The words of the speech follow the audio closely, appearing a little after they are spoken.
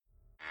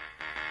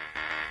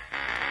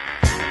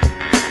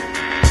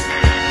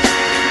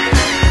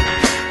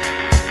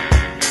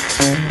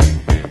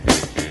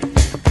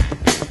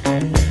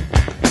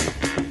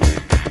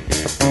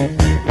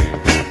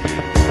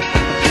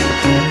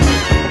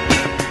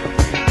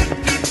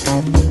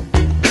I've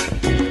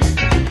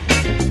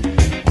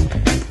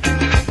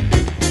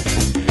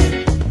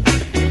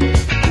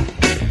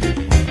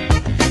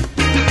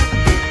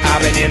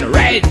been in the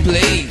right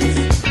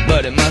place,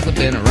 but it must have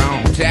been the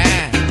wrong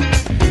time.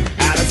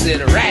 I'd have said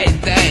the right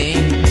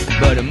thing,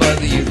 but it must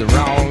have used the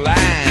wrong line.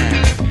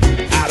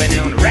 I've been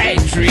on the right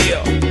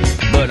trail,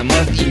 but I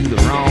must have used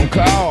the wrong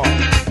car.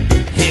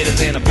 Head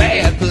is in a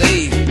bad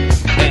place,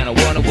 and I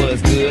wonder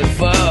what's good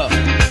for.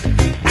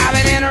 I've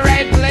been in the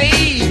right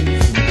place,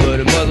 but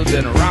it must have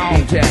been the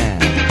wrong time.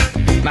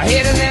 My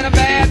head is in a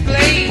bad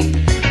place,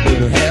 but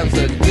I'm having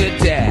such a good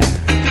time.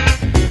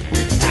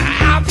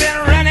 I've been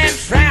running,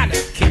 trying to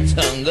get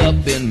hung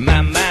up in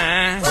my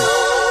mind.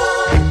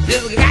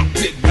 Just got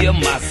to give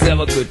myself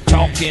a good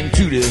talking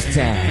to this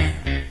time.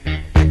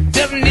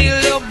 Just need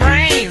a little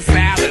brain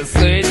salad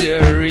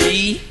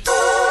surgery.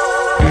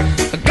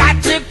 I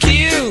got to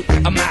cue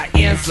my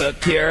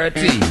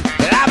insecurity.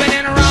 That I've been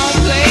in the wrong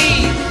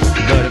place,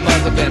 but it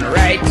must have been the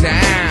right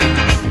time.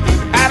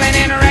 I've been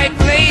in the right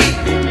place,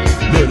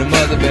 but it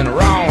must have been the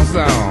wrong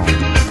song.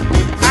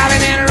 I've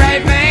been in the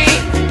right vein,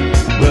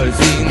 but it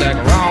seems like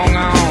a wrong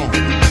on.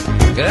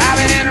 Cause I've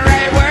been in the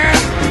right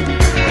world,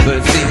 but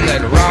it seems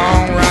like the wrong.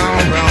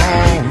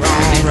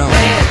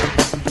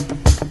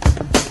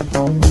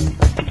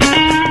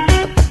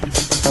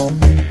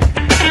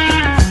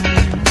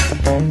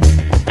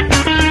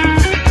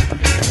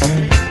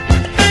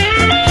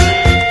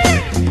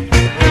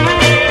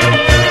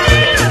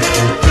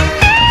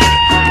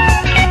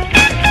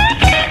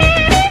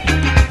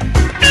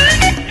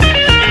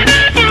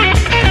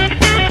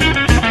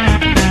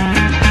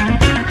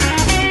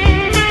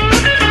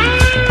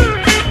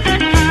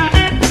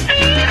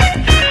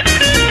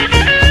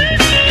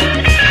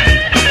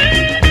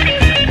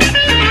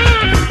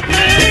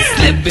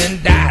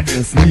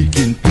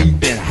 Sneaking,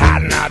 peeping,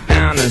 hiding out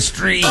down the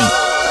street.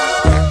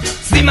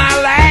 See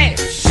my life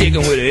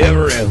shaking with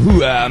every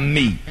who I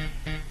meet.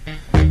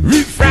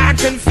 Refried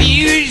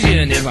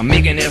confusion is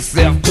making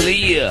itself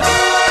clear.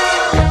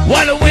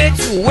 Wonder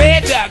which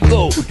way do I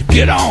go to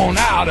get on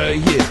out of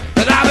here.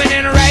 Cause I've been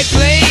in the right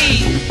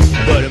place,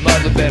 but it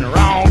must have been the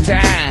wrong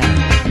time.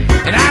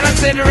 And I done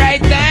said the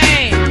right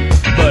thing,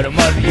 but I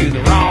must have used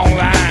the wrong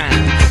line.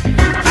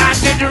 I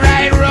took the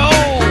right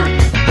road,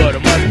 but I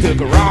must have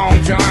took a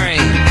wrong turn.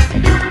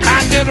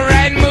 I took the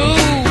right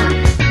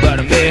move, but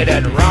I made it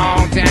at the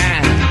wrong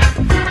time.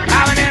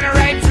 I've been in the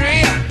right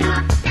trail,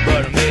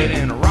 but I made it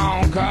in the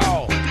wrong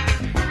call.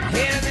 My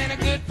head is in a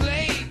good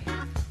place,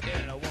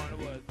 and I wonder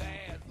what's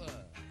bad for.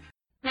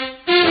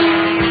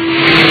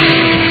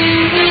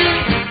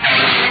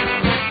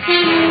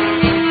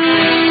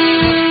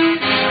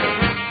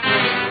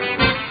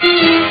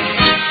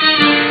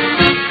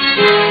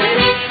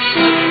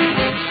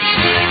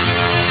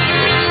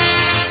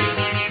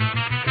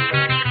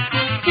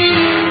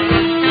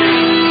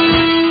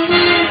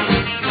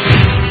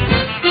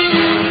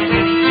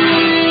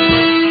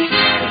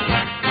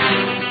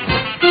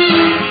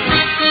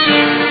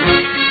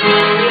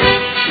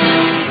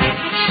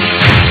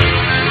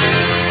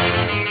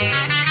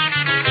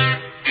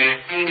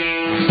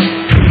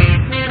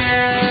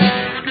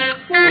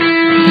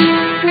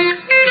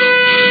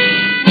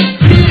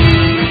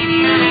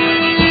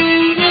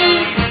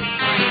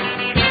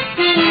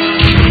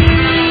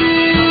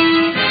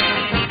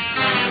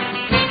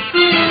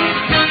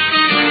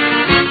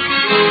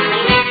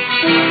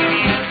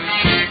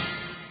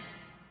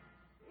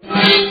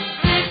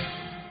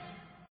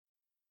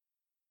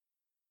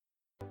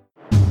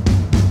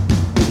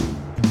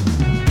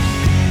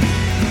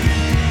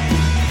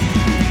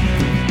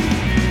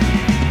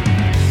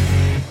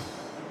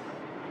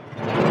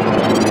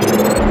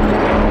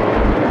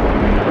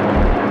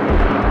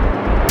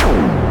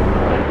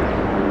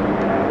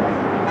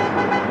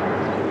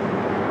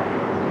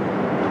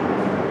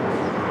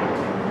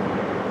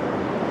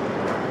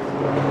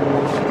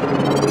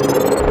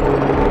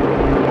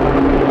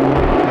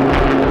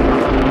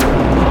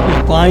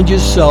 Find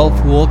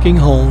yourself walking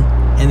home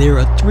and there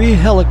are 3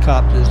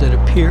 helicopters that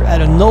appear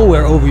out of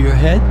nowhere over your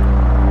head,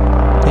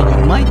 then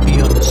you might be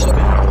under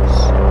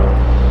surveillance.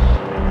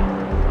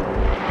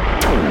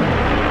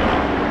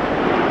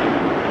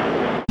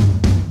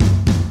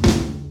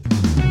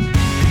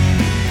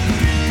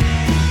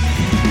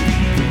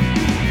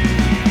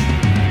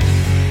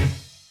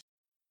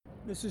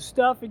 This is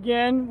Stuff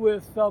again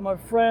with my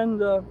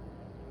friend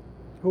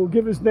who will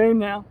give his name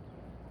now.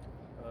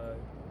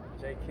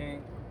 Jay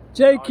King.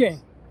 Jay King,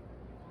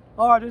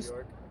 artist.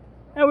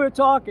 And we were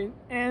talking,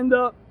 and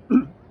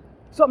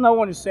something I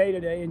wanted to say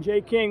today, and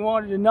Jay King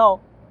wanted to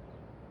know,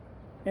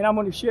 and I'm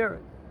going to share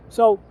it.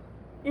 So,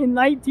 in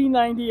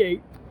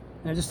 1998,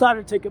 I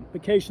decided to take a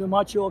vacation to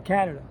Montreal,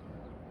 Canada.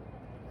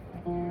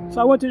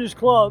 So I went to this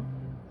club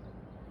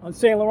on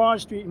St.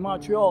 Laurent Street in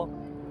Montreal,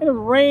 and it was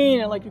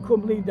raining like you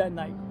couldn't believe that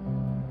night.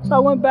 So I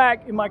went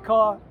back in my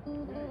car,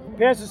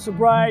 passed the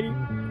sobriety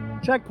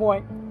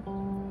checkpoint.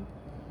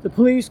 The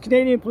police,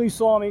 Canadian police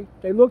saw me.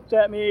 They looked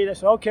at me. They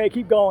said, okay,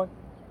 keep going.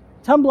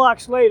 10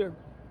 blocks later,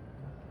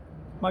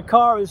 my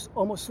car is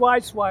almost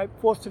sideswiped,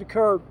 forced to the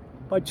curb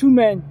by two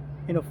men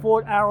in a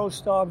Ford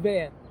Aerostar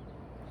van.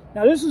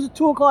 Now this is at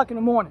 2 o'clock in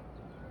the morning.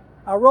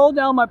 I roll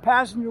down my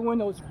passenger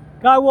window.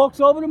 Guy walks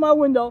over to my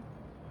window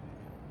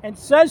and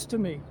says to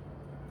me,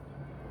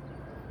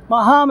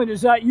 "Muhammad,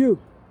 is that you?"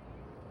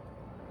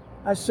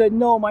 I said,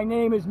 "No, my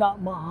name is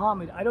not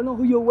Muhammad. I don't know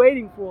who you're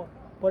waiting for,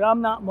 but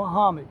I'm not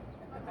Muhammad."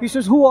 He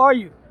says, "Who are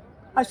you?"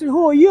 I said,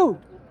 "Who are you?"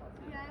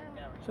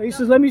 So he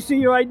says, "Let me see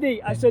your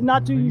ID." I said,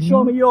 "Not till you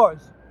show me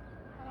yours."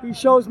 He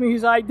shows me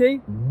his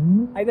ID.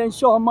 I then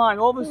show him mine.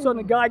 All of a sudden,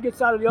 a guy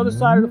gets out of the other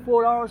side of the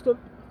Ford Aerostar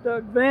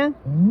van,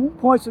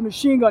 points a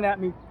machine gun at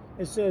me,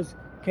 and says,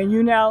 "Can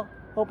you now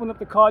open up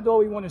the car door?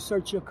 We want to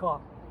search your car."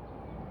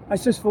 I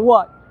says, "For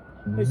what?"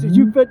 He says,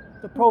 "You fit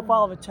the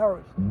profile of a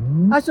terrorist."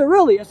 I said,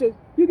 "Really?" I said,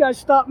 "You guys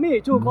stopped me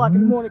at 2 o'clock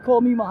in the morning,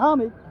 called me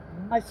Muhammad."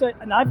 I said,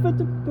 "And I fit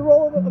the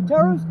role of a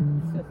terrorist?"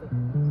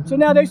 So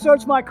now they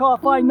search my car,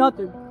 find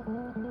nothing.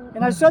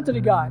 And I said to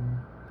the guy,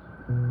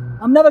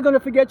 "I'm never going to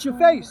forget your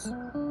face."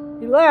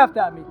 He laughed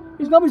at me.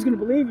 He said, "Nobody's going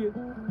to believe you."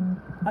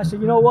 I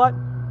said, "You know what?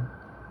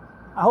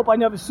 I hope I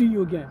never see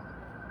you again."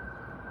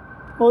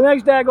 Well, the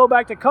next day I go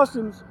back to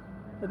Customs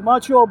at the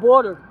Montreal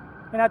border,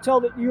 and I tell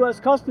the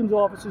U.S. Customs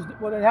officers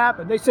what had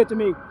happened. They said to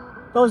me,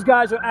 "Those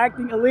guys are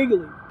acting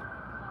illegally."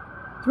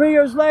 3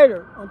 years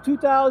later, in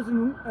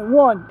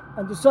 2001,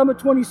 on December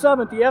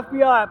 27th, the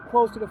FBI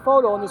posted a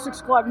photo on the 6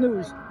 o'clock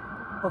news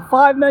of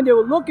 5 men they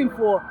were looking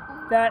for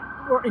that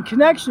were in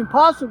connection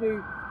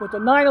possibly with the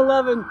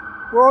 9/11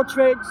 World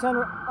Trade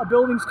Center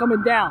buildings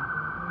coming down.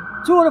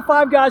 2 of the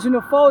 5 guys in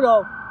the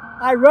photo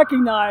I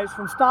recognized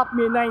from stopping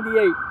me in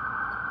 '98.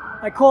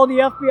 I called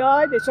the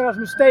FBI, they said I was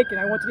mistaken.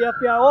 I went to the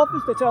FBI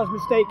office, they said I was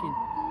mistaken.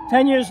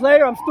 10 years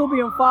later, I'm still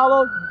being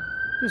followed.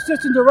 The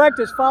assistant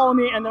directors follow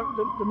me, and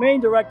the main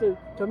director,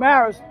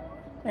 Tamaris,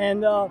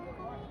 and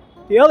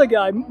the other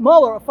guy,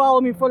 Mueller,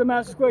 follow me in front of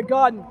Madison Square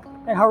Garden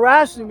and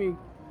harassing me.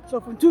 So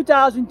from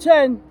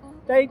 2010,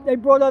 they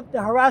brought up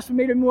the harassment,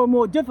 made it more and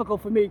more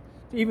difficult for me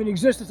to even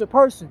exist as a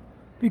person,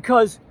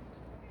 because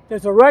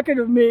there's a record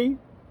of me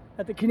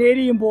at the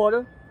Canadian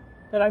border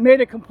that I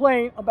made a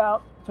complaint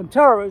about some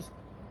terrorists,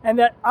 and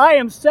that I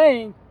am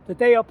saying that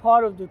they are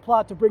part of the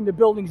plot to bring the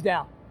buildings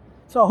down.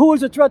 So who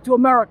is a threat to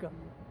America?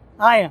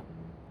 I am.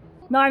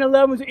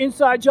 9/11 was an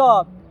inside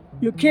job.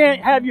 You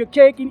can't have your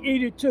cake and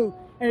eat it too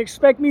and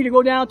expect me to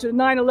go down to the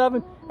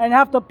 9/11 and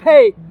have to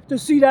pay to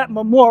see that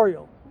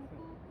memorial.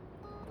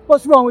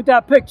 What's wrong with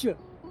that picture?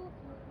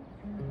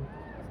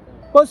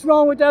 What's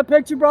wrong with that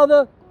picture,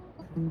 brother?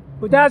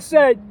 With that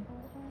said,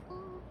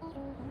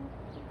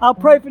 I'll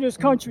pray for this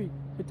country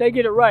that they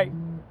get it right.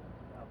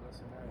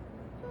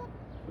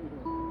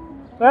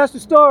 That's the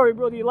story,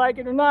 whether you like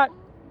it or not.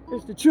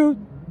 It's the truth.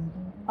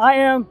 I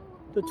am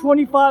the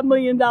 $25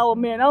 million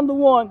man. I'm the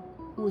one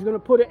who was going to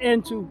put an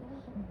end to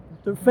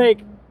the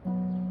fake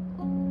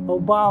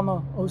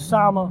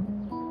Osama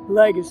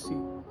legacy.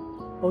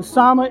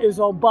 Osama is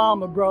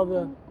Obama,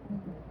 brother.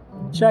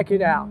 Check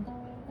it out.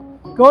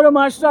 Go to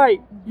my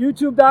site,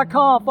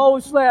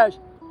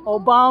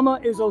 youtube.com/Obama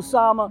is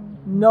Osama.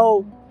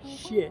 No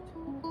shit.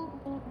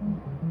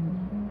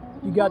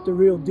 You got the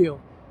real deal.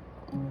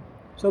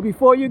 So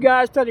before you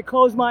guys try to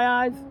close my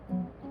eyes,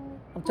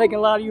 I'm taking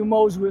a lot of you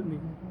mo's with me.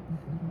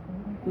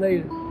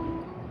 Later.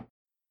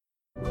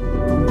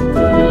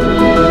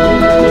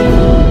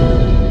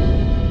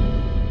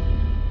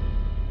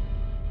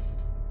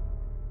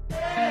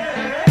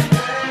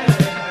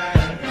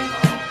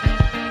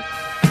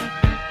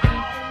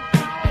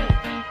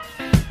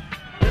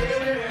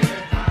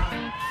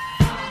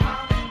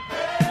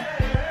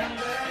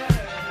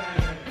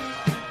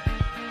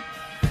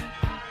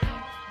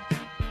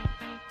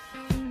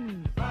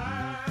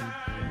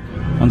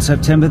 On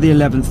September the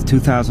 11th,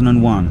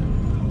 2001,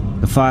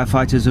 the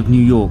firefighters of New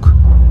York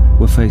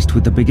were faced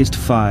with the biggest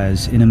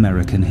fires in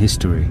American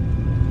history.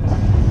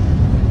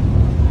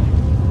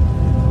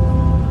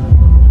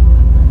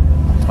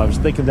 I was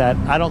thinking that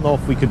I don't know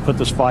if we could put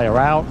this fire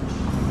out.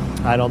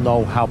 I don't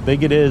know how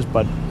big it is,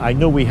 but I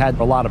knew we had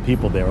a lot of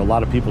people there, a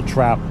lot of people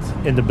trapped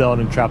in the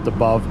building, trapped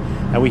above,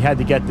 and we had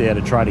to get there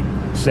to try to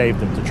save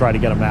them, to try to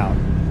get them out.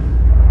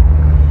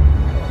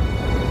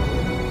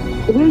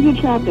 Where are you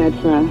trapped at,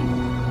 sir?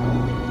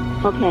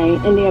 Okay,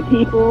 and there are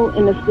people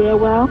in the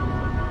stairwell?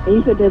 And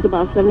you said there's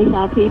about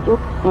 75 people?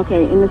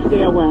 Okay, in the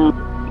stairwell.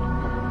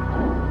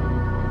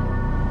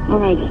 All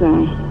right,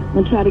 sir.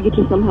 I'll try to get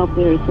you some help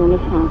there as soon as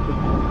possible.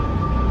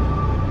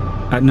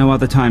 At no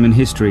other time in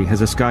history has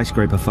a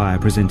skyscraper fire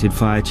presented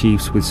fire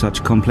chiefs with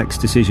such complex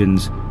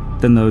decisions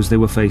than those they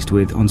were faced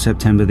with on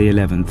September the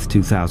 11th,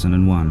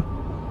 2001.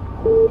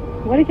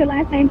 What is your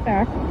last name,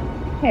 sir?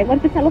 Okay,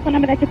 what's the telephone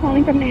number that you're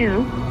calling from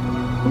now?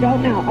 You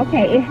don't know.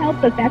 Okay, it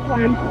helps us. That's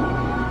why I'm...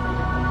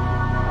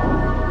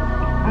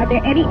 Are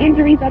there any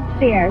injuries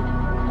upstairs?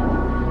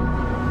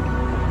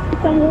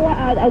 Some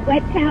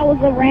wet towels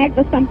or rags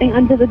or something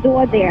under the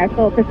door there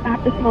so to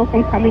stop the smoke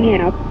from coming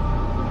in. Okay,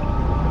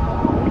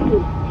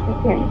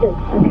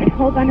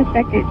 hold on a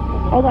second.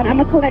 Hold on,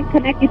 I'm going to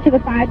connect you to the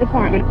fire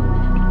department.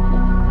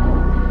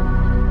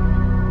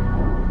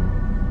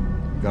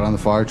 Got on the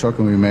fire truck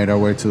and we made our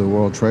way to the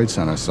World Trade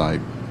Center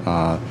site.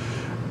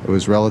 It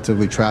was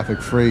relatively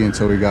traffic-free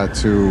until we got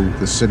to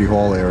the City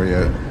Hall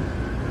area.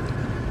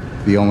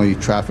 The only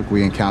traffic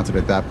we encountered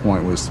at that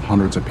point was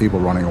hundreds of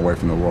people running away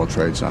from the World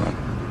Trade Center.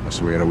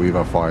 So we had to weave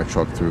our fire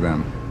truck through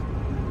them.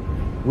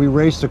 We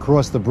raced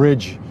across the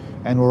bridge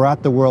and we're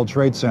at the World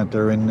Trade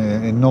Center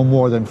in no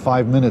more than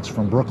 5 minutes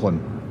from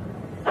Brooklyn.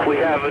 We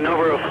have a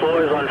number of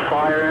floors on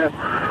fire.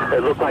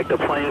 It looked like the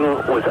plane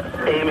was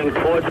aiming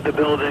towards the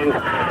building.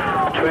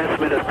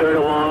 Transmit a third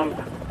alarm.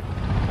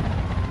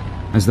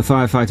 As the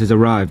firefighters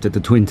arrived at the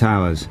Twin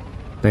Towers,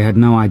 they had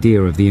no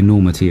idea of the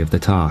enormity of the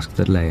task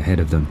that lay ahead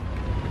of them.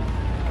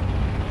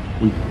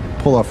 We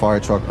pulled our fire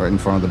truck right in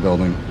front of the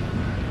building.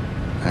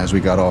 As we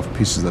got off,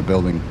 pieces of the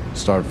building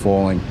started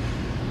falling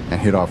and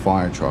hit our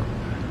fire truck.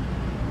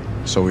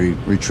 So we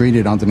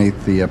retreated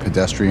underneath the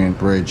pedestrian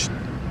bridge.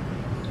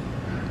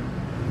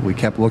 We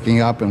kept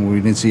looking up and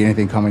we didn't see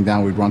anything coming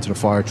down. We'd run to the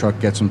fire truck,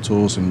 get some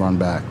tools and run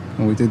back.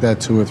 And we did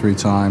that 2 or 3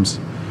 times.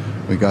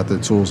 We got the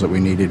tools that we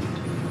needed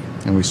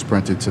and we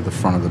sprinted to the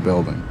front of the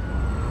building.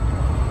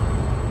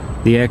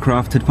 The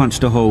aircraft had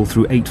punched a hole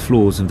through 8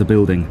 floors of the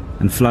building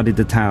and flooded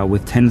the tower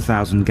with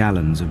 10,000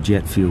 gallons of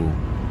jet fuel.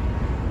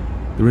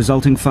 The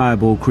resulting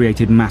fireball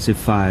created massive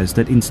fires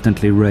that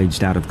instantly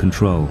raged out of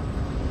control.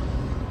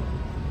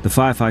 The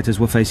firefighters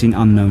were facing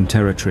unknown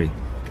territory,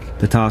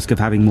 the task of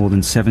having more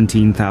than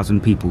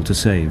 17,000 people to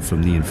save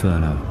from the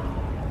inferno.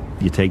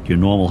 You take your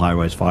normal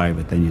high-rise fire,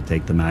 but then you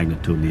take the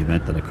magnitude of the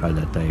event that occurred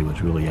that day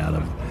was really out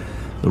of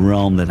the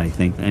realm that I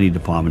think any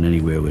department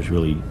anywhere was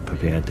really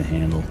prepared to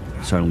handle.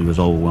 It certainly was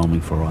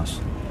overwhelming for us.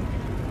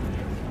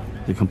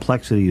 The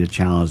complexity, the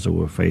challenge that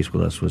were faced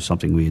with us was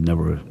something we had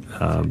never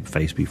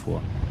faced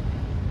before.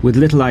 With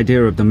little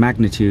idea of the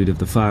magnitude of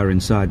the fire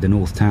inside the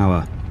North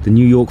Tower, the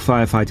New York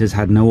firefighters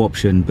had no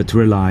option but to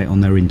rely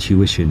on their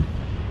intuition.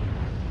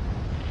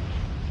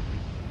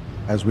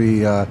 As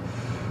we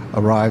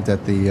arrived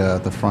at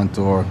the front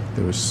door,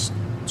 there was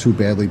 2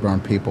 badly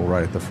burned people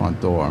right at the front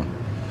door.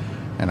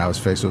 And I was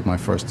faced with my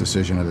first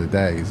decision of the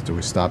day. Do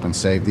we stop and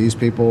save these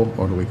people,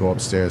 or do we go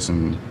upstairs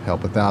and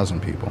help 1,000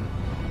 people?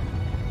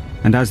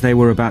 And as they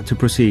were about to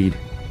proceed,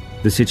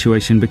 the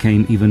situation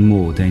became even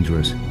more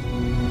dangerous.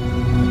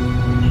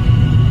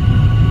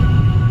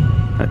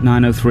 At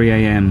 9:03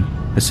 a.m.,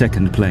 a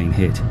second plane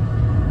hit. Hit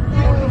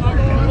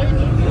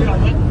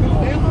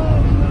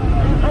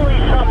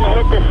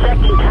the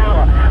second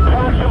tower.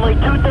 Approximately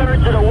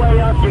 2/3 of the way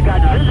up, you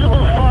got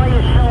visible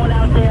fires showing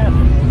out there.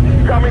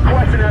 I'm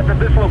requesting at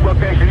this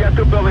location. You have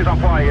 2 buildings on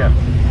fire.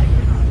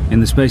 In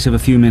the space of a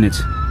few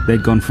minutes,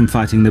 they'd gone from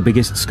fighting the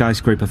biggest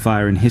skyscraper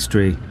fire in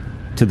history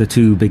to the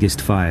 2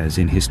 biggest fires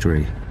in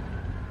history.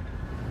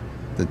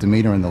 The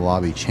demeanor in the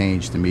lobby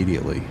changed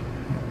immediately,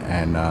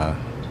 and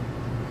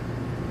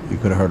you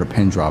could have heard a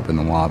pin drop in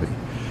the lobby.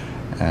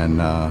 And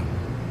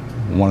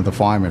one of the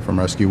firemen from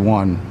Rescue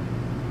 1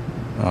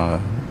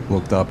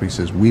 looked up. He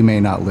says, "We may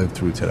not live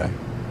through today."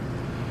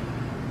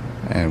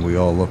 And we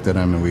all looked at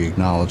him and we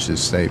acknowledged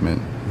his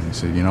statement. He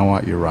said, "You know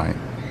what, you're right."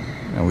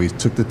 And we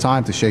took the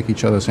time to shake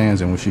each other's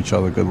hands and wish each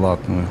other good luck,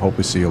 and we hope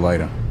we see you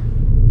later.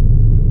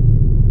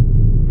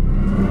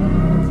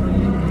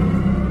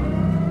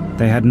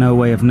 They had no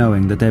way of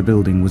knowing that their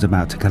building was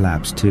about to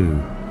collapse too.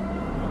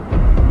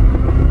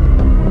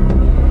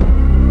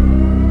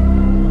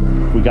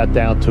 We got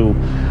down to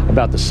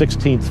about the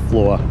 16th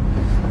floor.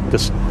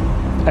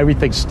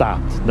 Everything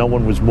stopped. No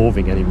one was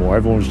moving anymore.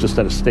 Everyone was just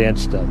at a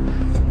standstill.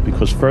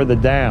 Because further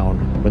down,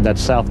 when that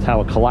south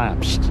tower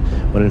collapsed,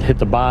 when it hit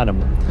the bottom,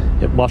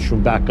 it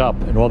mushroomed back up,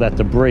 and all that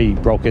debris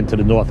broke into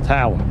the north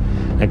tower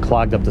and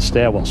clogged up the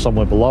stairwell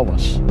somewhere below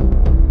us.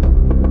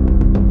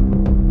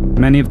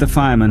 Many of the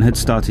firemen had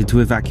started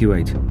to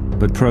evacuate,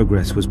 but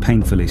progress was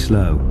painfully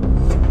slow.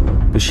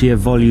 The sheer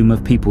volume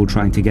of people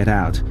trying to get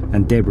out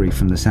and debris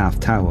from the south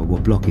tower were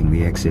blocking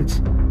the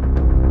exits.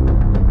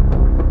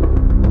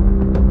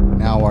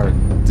 Now our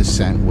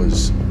descent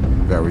was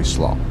very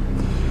slow.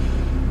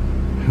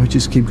 We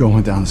just keep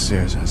going down the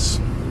stairs. It's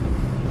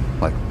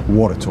like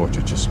water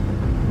torture, just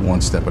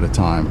one step at a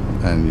time,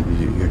 and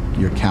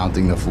you're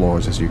counting the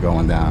floors as you're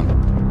going down.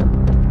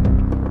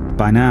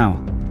 By now,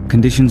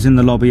 conditions in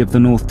the lobby of the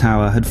North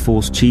Tower had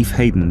forced Chief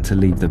Hayden to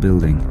leave the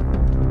building.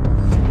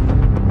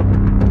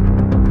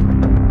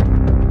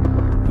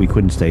 We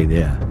couldn't stay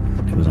there.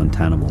 It was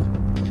untenable.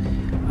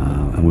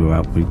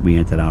 And we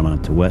entered out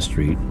onto West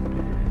Street.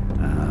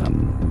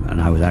 And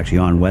I was actually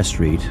on West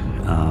Street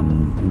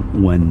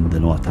when the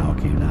North Tower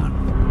came down.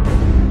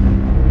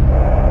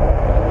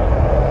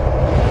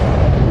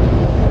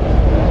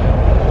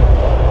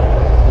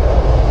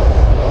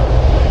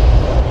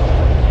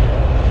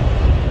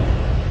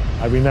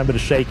 I remember the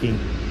shaking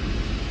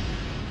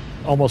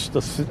almost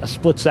a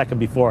split second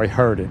before I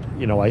heard it.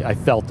 You know, I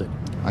felt it.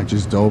 I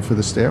just dove for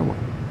the stairwell,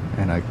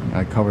 and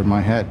I covered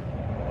my head.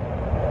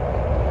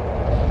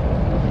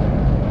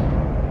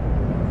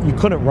 You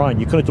couldn't run.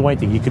 You couldn't do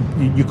anything.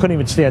 You couldn't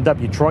even stand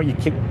up. You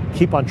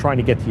keep on trying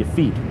to get to your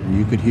feet.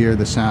 You could hear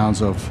the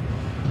sounds of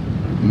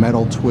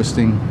metal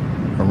twisting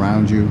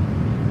around you,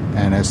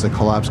 And as the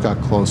collapse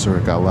got closer,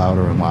 it got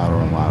louder and louder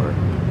and louder.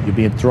 You're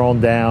being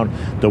thrown down.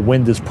 The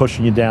wind is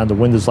pushing you down. The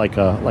wind is like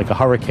a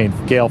hurricane,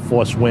 gale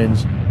force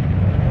winds.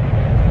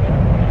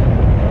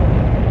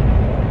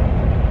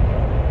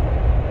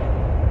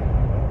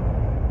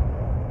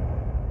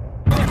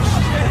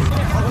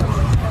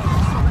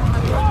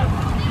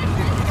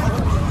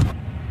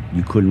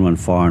 You couldn't run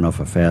far enough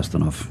or fast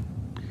enough.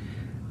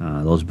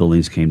 Those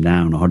buildings came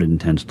down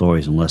 110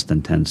 stories in less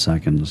than 10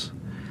 seconds.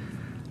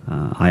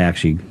 I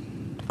actually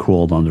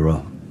crawled under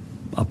a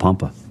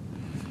pumper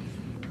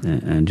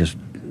and just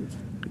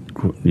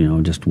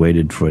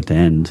waited for it to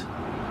end.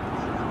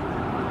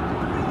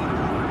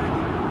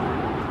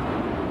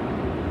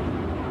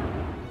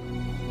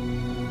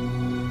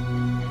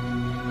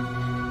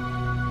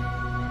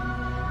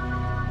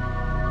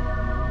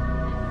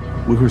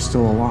 We were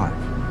still alive.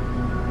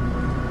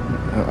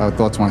 I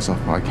thought to myself,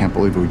 I can't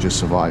believe we just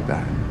survived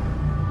that.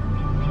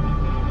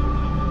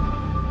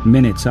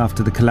 Minutes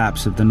after the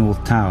collapse of the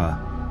North Tower,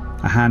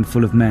 a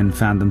handful of men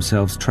found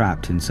themselves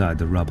trapped inside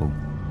the rubble.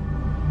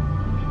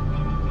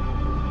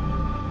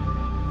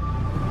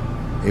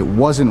 It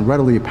wasn't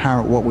readily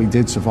apparent what we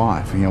did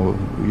survive. You know,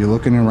 you're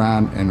looking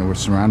around and we're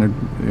surrounded,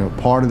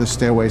 part of the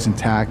stairway's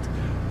intact,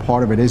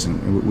 part of it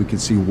isn't. We could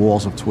see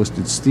walls of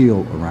twisted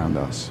steel around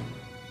us.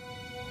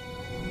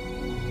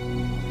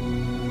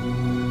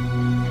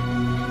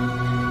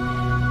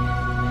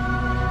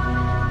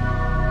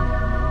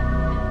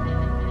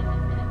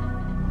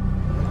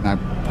 I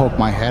poked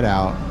my head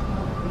out,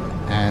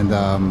 and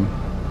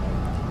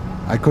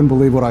I couldn't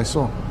believe what I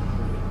saw.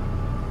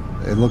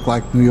 It looked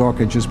like New York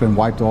had just been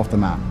wiped off the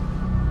map.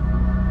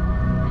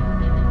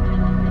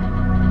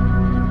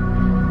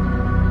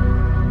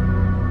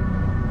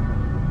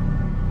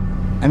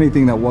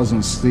 Anything that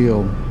wasn't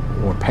steel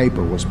or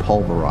paper was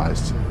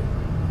pulverized.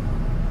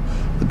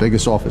 The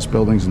biggest office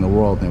buildings in the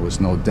world, there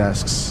was no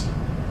desks,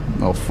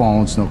 no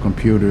phones, no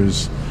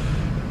computers,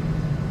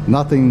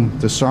 nothing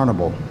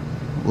discernible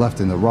left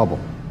in the rubble.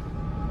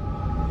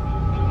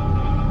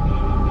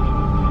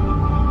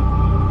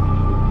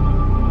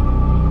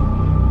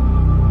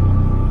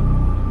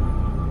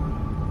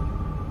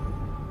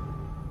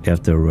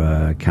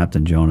 After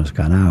Captain Jonas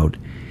got out,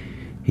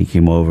 he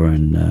came over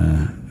and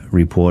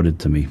reported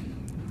to me.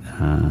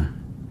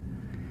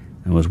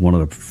 It was one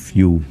of the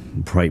few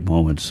bright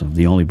moments,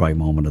 the only bright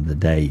moment of the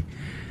day,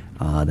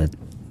 that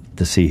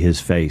to see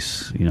his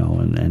face,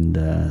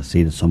 and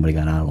see that somebody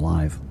got out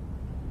alive.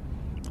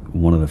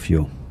 One of the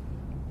few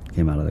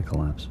came out of the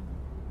collapse.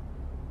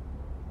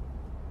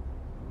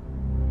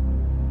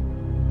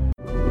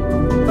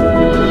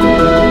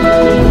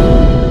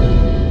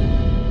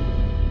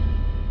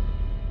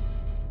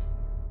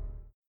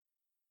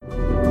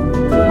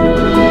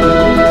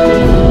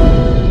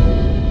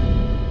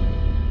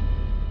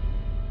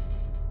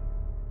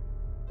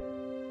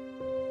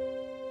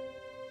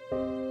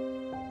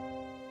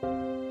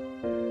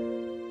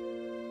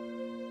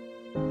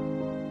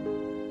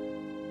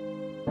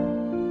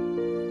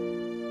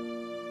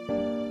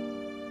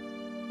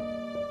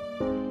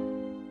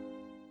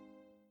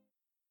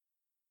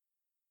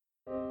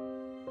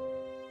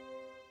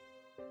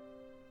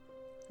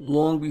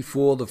 Long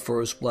before the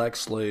first black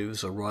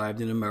slaves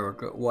arrived in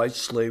America, white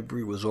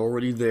slavery was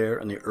already there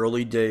in the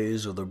early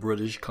days of the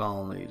British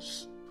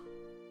colonies.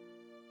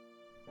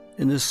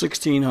 In the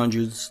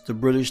 1600s, the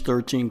British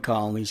 13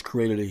 colonies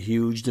created a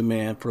huge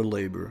demand for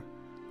labor.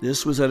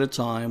 This was at a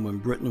time when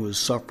Britain was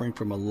suffering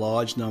from a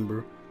large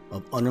number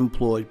of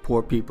unemployed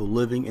poor people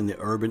living in the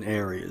urban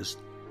areas.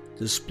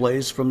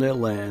 Displaced from their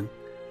land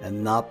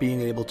and not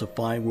being able to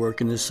find work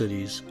in the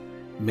cities,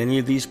 many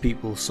of these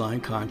people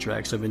signed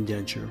contracts of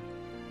indenture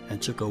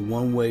and took a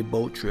one-way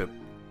boat trip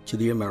to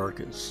the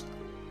Americas.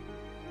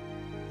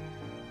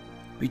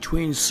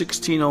 Between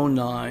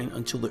 1609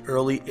 until the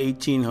early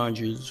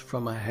 1800s,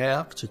 from a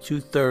half to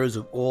two-thirds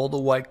of all the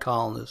white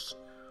colonists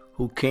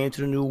who came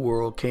to the New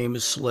World came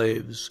as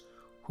slaves,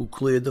 who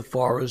cleared the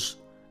forests,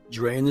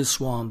 drained the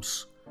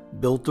swamps,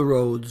 built the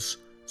roads,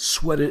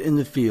 sweated in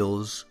the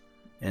fields,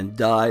 and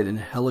died in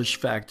hellish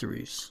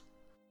factories.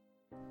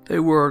 They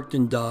worked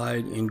and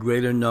died in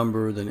greater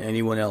number than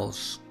anyone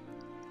else.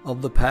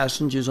 Of the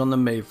passengers on the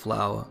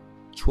Mayflower,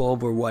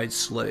 12 were white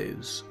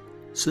slaves.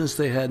 Since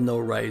they had no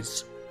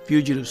rights,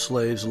 fugitive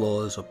slaves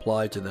laws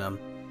applied to them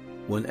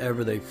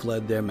whenever they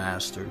fled their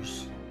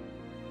masters.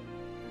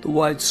 The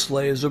white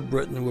slaves of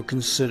Britain were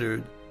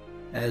considered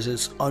as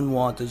its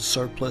unwanted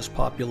surplus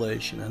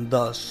population and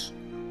thus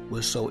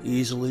were so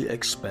easily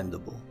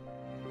expendable.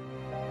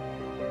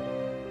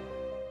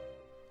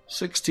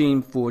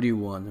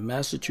 1641,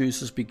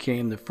 Massachusetts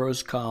became the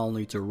first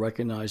colony to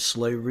recognize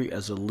slavery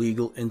as a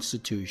legal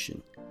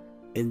institution.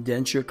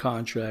 Indenture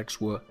contracts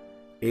were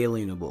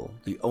alienable,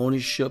 the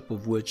ownership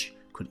of which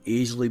could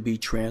easily be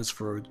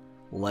transferred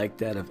like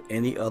that of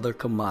any other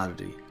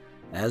commodity.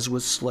 As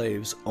with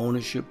slaves,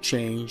 ownership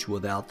changed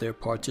without their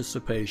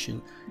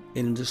participation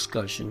in a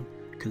discussion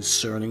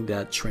concerning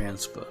that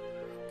transfer.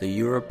 The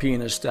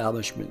European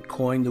establishment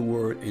coined the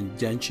word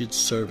indentured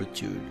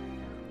servitude,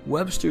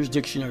 Webster's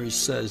dictionary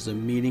says the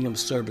meaning of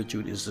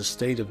servitude is the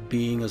state of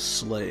being a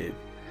slave.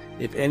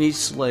 If any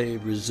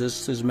slave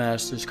resists his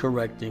master's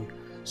correcting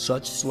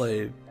such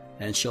slave,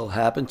 and shall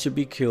happen to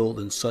be killed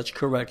in such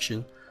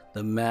correction,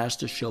 the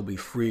master shall be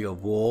free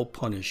of all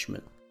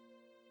punishment.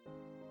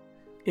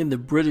 In the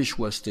British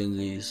West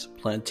Indies,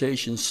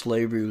 plantation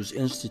slavery was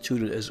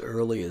instituted as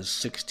early as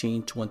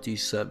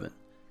 1627.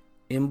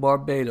 In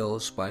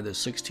Barbados, by the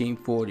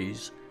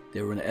 1640s,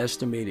 there were an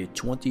estimated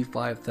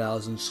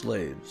 25,000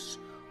 slaves,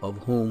 of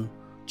whom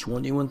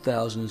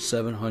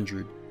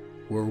 21,700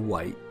 were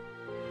white.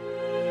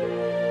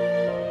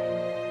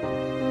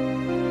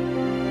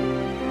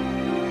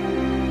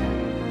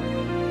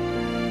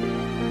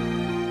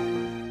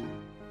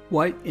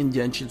 White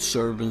indentured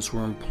servants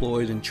were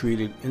employed and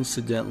treated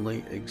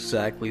incidentally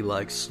exactly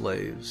like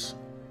slaves.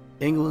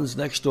 England's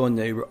next-door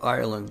neighbor,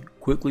 Ireland,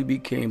 quickly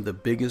became the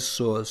biggest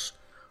source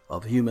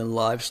of human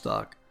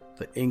livestock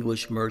for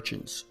English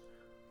merchants.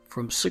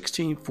 From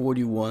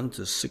 1641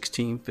 to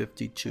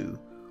 1652,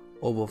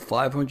 over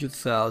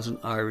 500,000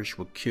 Irish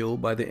were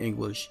killed by the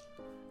English,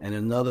 and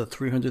another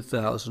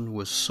 300,000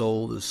 were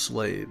sold as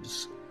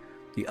slaves.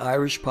 The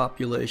Irish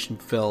population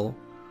fell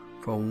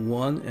from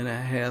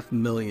 1.5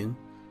 million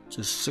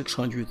to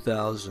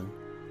 600,000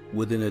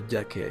 within a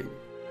decade.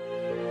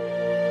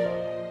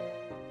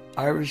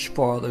 Irish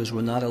fathers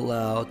were not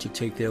allowed to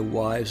take their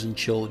wives and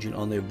children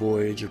on their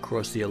voyage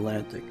across the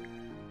Atlantic,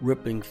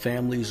 ripping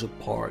families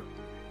apart.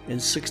 In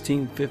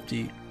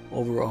 1650,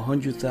 over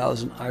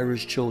 100,000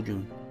 Irish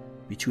children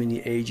between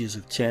the ages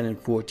of 10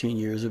 and 14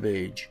 years of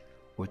age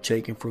were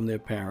taken from their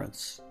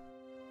parents.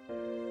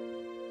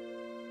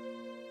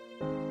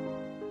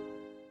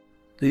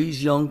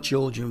 These young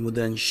children were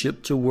then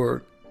shipped to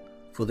work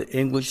for the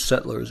English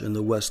settlers in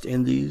the West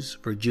Indies,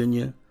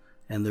 Virginia,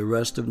 and the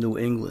rest of New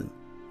England.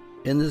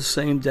 In the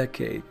same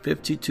decade,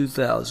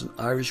 52,000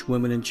 Irish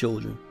women and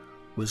children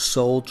were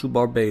sold to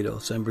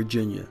Barbados and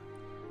Virginia.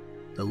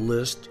 The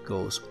list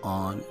goes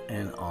on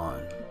and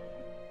on.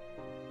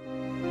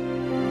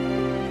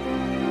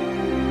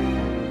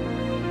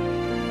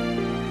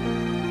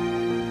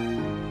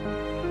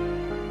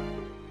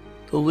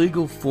 The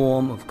legal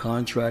form of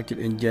contracted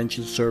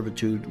indentured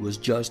servitude was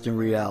just in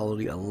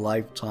reality a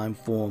lifetime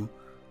form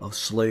of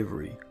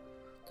slavery.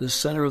 The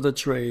center of the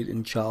trade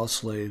in child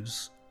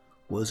slaves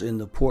was in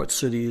the port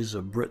cities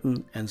of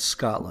Britain and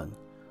Scotland.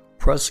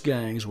 Press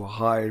gangs were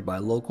hired by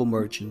local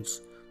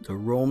merchants to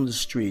roam the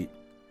street,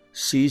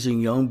 seizing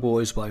young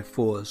boys by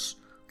force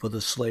for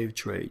the slave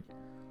trade.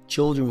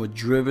 Children were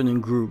driven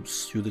in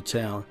groups through the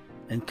town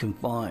and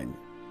confined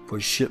for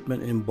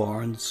shipment in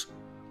barns.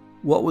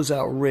 What was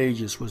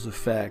outrageous was the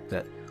fact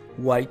that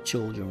white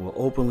children were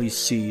openly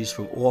seized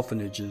from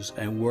orphanages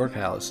and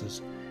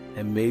workhouses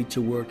and made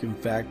to work in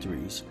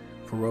factories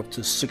for up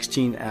to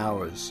 16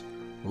 hours,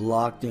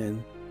 locked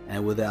in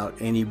and without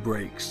any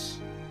breaks.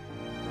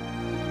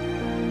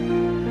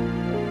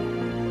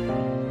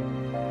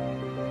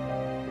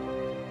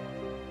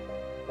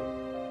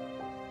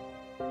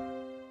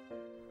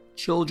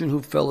 Children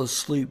who fell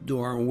asleep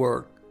during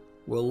work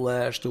were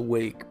lashed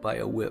awake by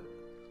a whip.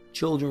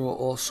 Children were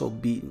also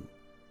beaten.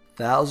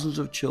 Thousands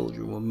of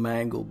children were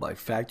mangled by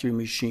factory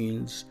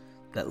machines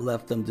that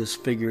left them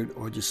disfigured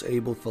or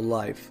disabled for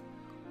life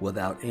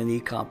without any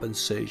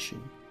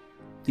compensation.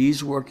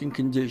 These working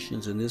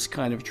conditions and this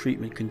kind of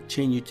treatment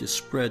continued to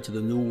spread to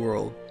the New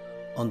World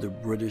under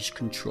British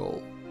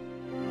control.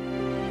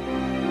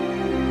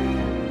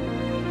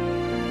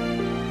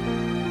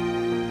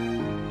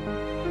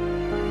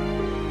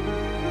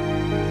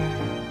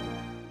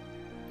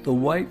 The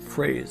white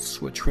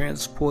freights were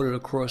transported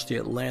across the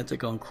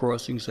Atlantic on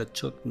crossings that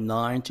took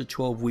 9 to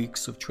 12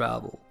 weeks of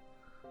travel.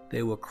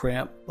 They were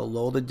cramped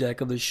below the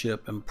deck of the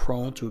ship and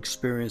prone to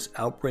experience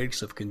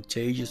outbreaks of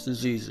contagious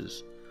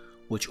diseases,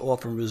 which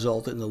often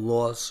resulted in the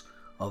loss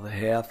of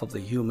half of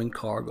the human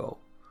cargo.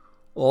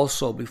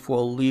 Also,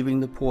 before leaving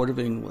the port of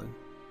England,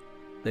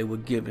 they were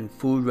given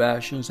food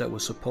rations that were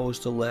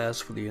supposed to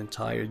last for the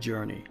entire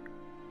journey.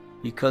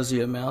 Because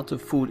the amount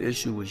of food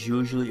issued was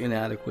usually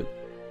inadequate,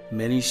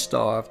 many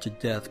starved to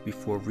death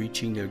before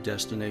reaching their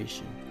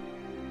destination.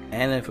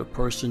 And if a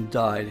person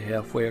died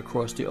halfway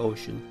across the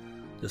ocean,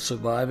 the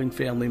surviving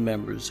family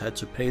members had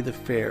to pay the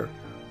fare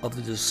of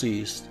the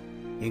deceased,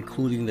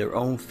 including their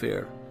own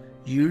fare.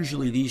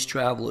 Usually these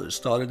travelers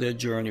started their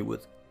journey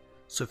with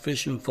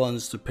sufficient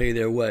funds to pay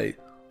their way,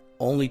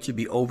 only to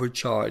be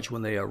overcharged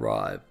when they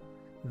arrived,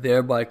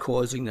 thereby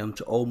causing them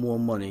to owe more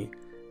money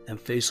and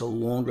face a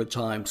longer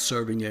time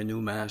serving their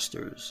new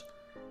masters.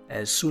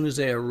 As soon as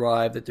they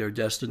arrived at their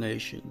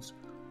destinations,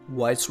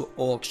 whites were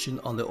auctioned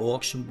on the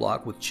auction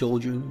block with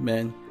children,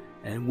 men,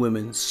 and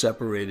women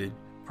separated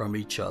from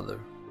each other.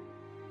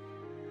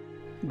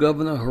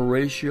 Governor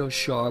Horatio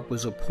Sharp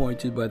was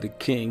appointed by the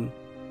King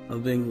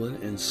of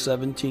England in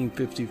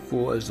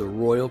 1754 as the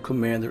Royal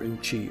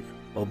Commander-in-Chief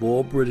of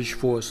all British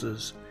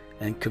forces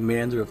and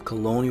Commander of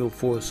colonial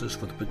forces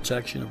for the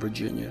protection of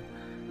Virginia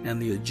and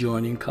the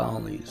adjoining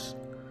colonies.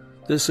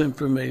 This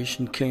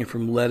information came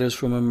from letters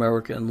from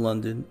America and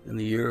London in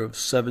the year of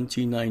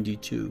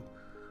 1792.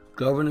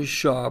 Governor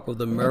Sharp of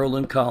the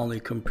Maryland colony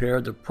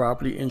compared the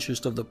property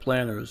interest of the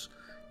planters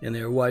and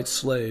their white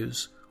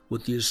slaves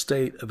with the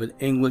estate of an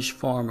English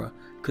farmer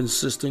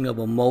consisting of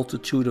a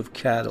multitude of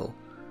cattle.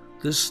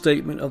 This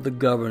statement of the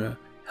governor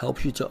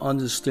helps you to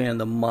understand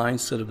the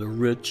mindset of the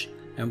rich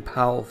and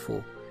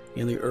powerful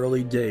in the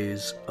early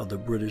days of the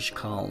British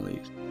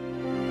colonies.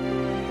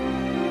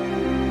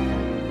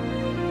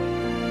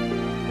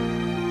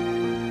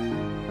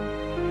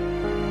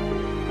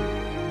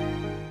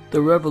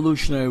 The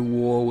Revolutionary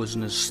War was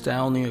an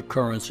astounding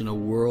occurrence in a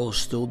world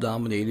still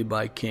dominated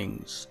by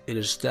kings. It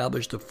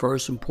established the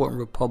first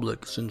important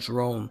republic since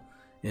Rome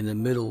in the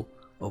middle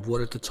of what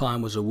at the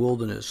time was a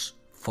wilderness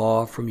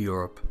far from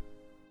Europe.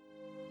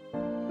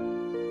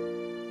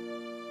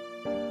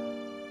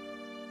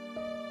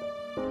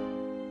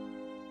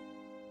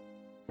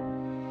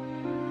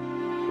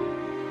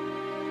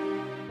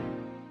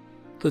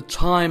 The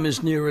time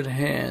is near at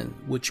hand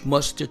which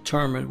must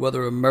determine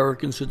whether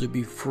Americans are to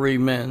be free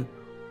men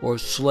or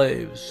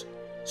slaves,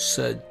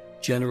 said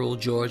General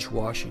George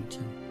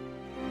Washington.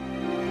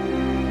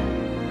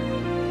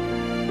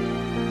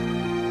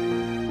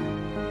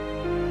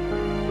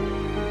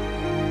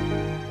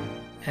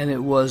 And it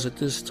was at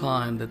this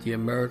time that the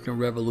American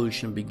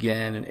Revolution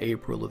began in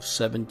April of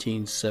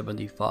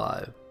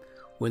 1775.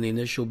 When the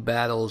initial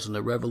battles in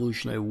the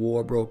Revolutionary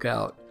War broke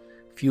out,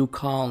 few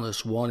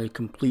colonists wanted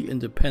complete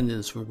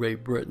independence from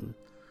Great Britain.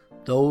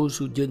 Those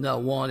who did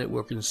not want it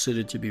were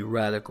considered to be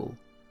radical.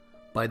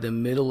 By the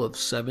middle of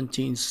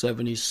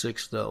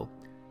 1776, though,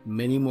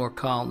 many more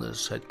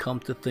colonists had come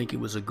to think it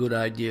was a good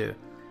idea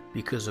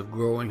because of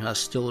growing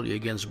hostility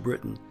against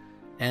Britain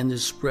and the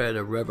spread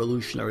of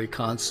revolutionary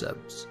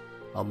concepts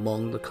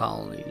among the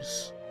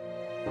colonies.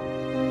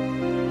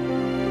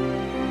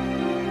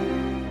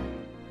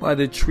 By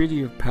the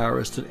Treaty of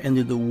Paris that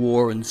ended the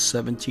war in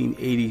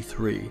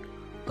 1783,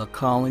 the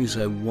colonies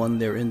had won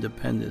their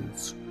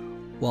independence.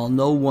 While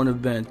no one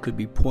event could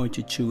be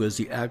pointed to as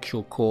the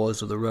actual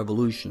cause of the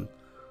revolution,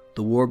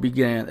 the war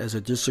began as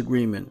a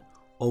disagreement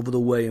over the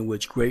way in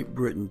which Great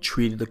Britain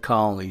treated the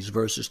colonies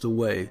versus the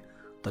way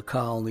the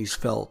colonies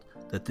felt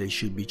that they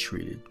should be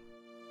treated.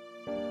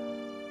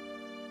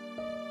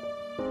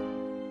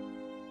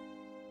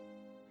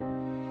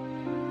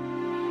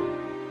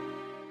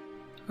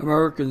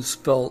 Americans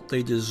felt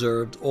they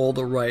deserved all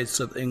the rights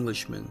of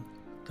Englishmen.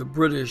 The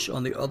British,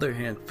 on the other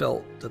hand,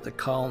 felt that the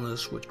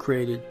colonists were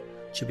created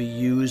to be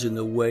used in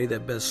the way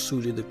that best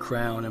suited the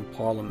Crown and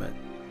Parliament.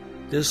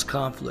 This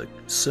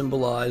conflict,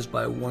 symbolized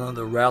by one of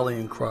the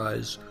rallying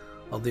cries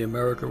of the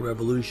American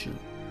Revolution,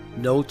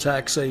 no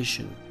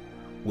taxation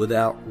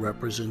without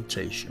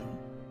representation.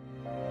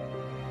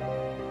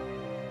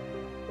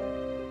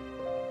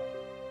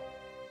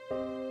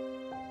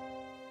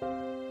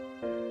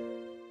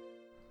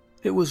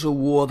 It was a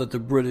war that the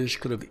British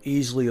could have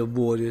easily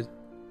avoided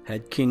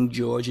had King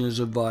George and his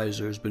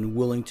advisors been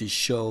willing to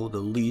show the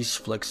least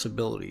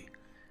flexibility.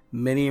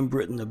 Many in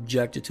Britain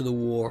objected to the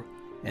war,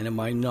 and a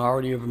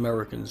minority of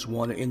Americans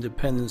wanted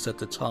independence at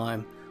the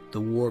time the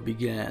war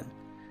began.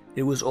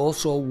 It was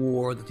also a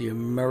war that the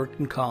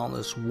American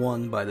colonists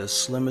won by the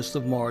slimmest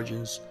of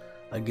margins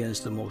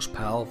against the most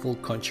powerful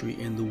country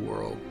in the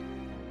world.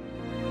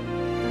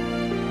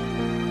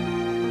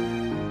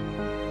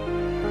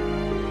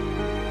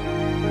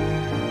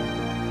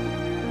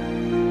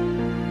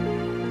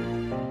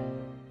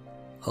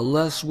 A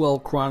less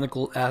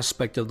well-chronicled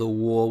aspect of the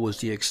war was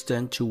the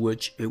extent to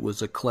which it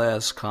was a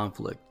class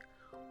conflict,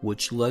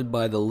 which led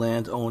by the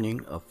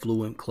land-owning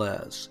affluent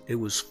class. It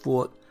was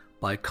fought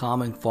by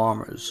common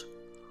farmers,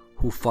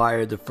 who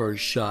fired the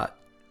first shot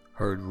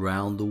heard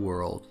round the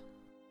world.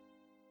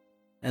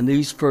 And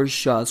these first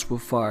shots were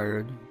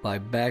fired by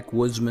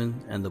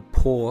backwoodsmen and the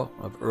poor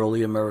of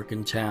early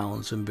American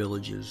towns and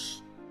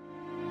villages.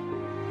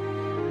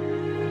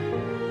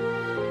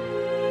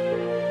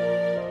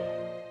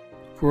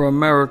 For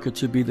America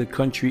to be the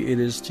country it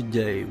is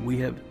today, we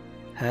have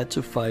had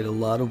to fight a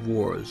lot of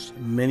wars.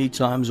 Many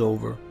times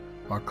over,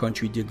 our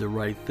country did the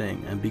right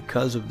thing, and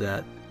because of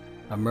that,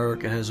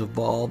 America has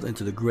evolved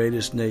into the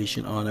greatest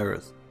nation on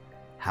earth.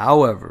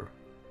 However,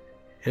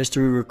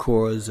 history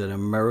records that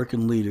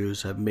American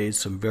leaders have made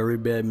some very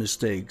bad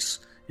mistakes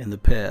in the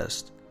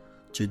past.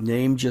 To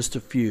name just a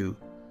few,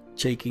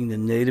 taking the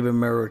Native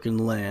American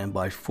land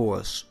by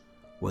force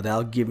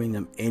without giving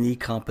them any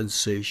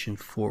compensation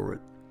for it.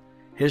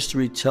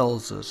 History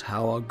tells us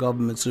how our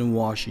governments in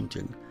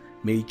Washington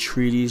made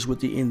treaties with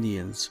the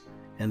Indians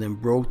and then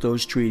broke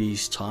those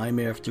treaties time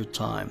after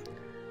time.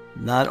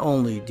 Not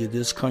only did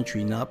this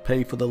country not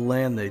pay for the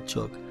land they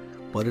took,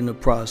 but in the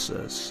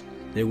process,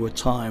 there were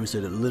times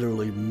that it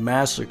literally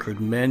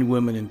massacred men,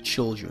 women, and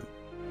children.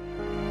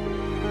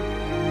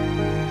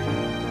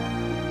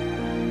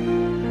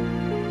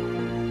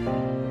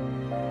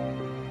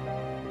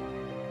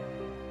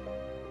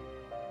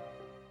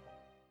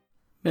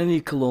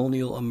 Many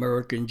colonial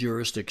American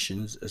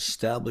jurisdictions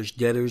established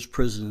debtors'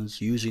 prisons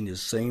using the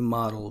same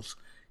models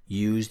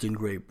used in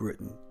Great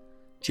Britain.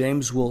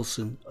 James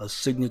Wilson, a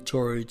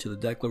signatory to the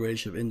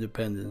Declaration of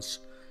Independence,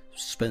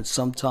 spent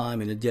some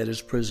time in a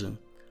debtor's prison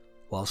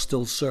while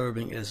still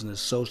serving as an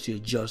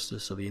Associate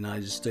Justice of the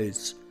United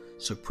States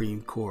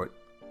Supreme Court.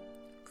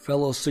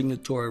 Fellow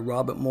signatory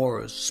Robert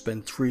Morris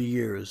spent 3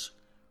 years,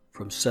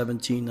 from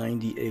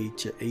 1798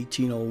 to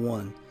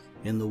 1801,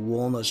 in the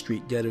Walnut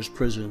Street Debtor's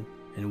Prison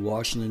in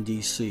Washington,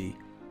 D.C.,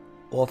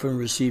 often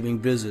receiving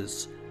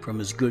visits from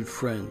his good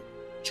friend,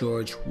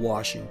 George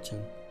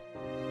Washington.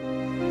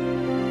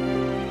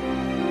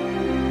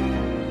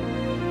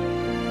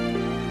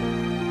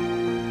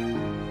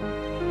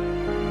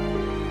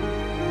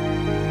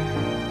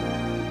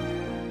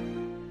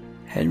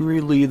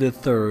 Henry Lee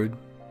III,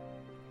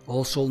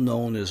 also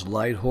known as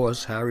Light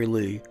Horse Harry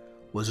Lee,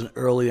 was an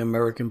early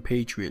American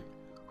patriot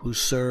who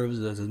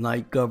served as the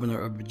Night Governor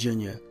of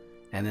Virginia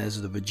and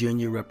as the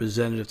Virginia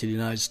representative to the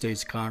United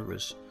States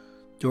Congress.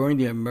 During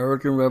the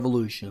American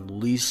Revolution,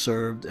 Lee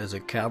served as a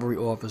cavalry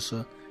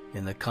officer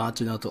in the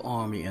Continental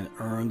Army and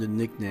earned the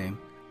nickname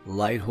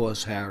Light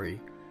Horse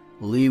Harry.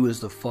 Lee was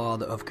the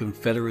father of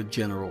Confederate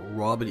General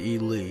Robert E.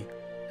 Lee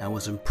and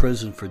was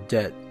imprisoned for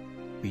debt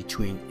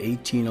between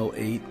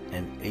 1808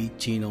 and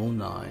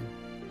 1809.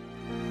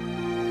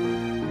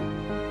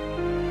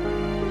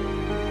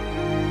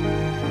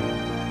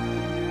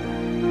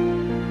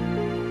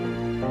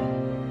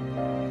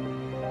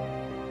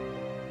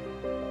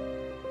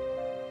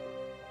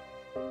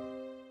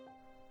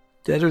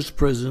 Debtors'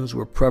 prisons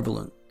were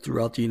prevalent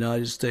throughout the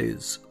United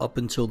States up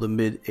until the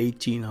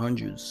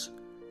mid-1800s.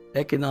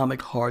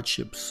 Economic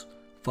hardships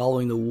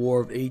following the War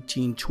of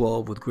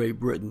 1812 with Great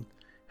Britain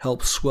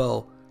helped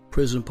swell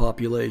prison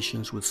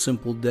populations with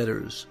simple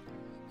debtors.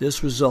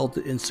 This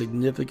resulted in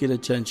significant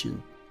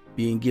attention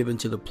being given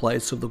to the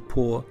plights of the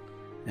poor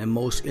and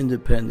most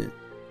independent,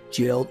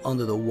 jailed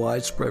under the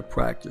widespread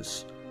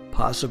practice,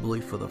 possibly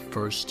for the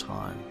first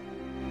time.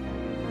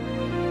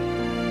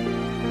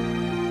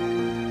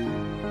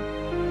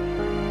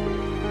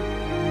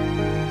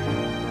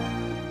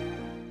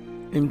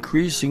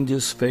 Increasing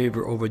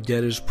disfavor over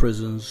debtors'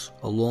 prisons,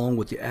 along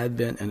with the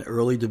advent and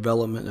early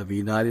development of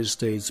United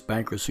States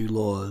bankruptcy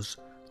laws,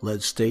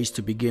 led states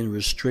to begin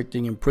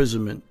restricting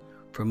imprisonment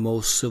for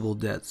most civil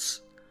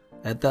debts.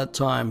 At that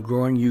time,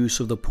 growing use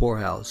of the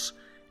poorhouse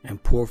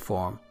and poor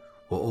farm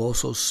were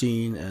also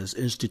seen as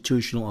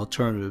institutional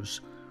alternatives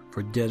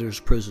for debtors'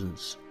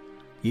 prisons.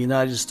 The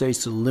United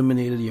States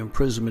eliminated the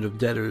imprisonment of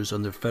debtors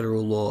under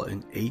federal law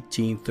in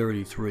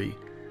 1833,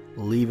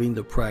 leaving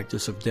the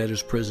practice of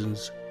debtors'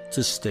 prisons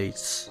to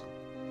states.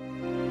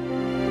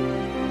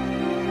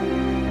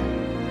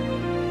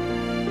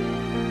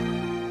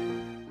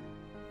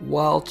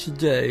 While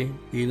today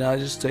the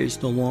United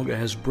States no longer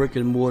has brick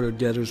and mortar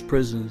debtors'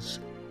 prisons,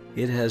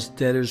 it has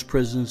debtors'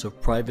 prisons of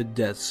private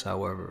debts,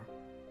 however.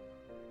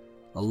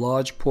 A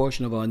large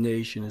portion of our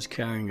nation is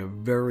carrying a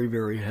very,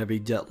 very heavy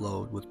debt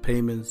load, with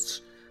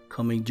payments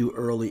coming due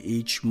early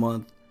each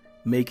month,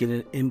 making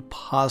it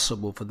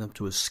impossible for them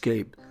to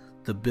escape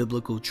the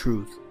biblical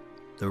truth.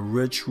 The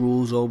rich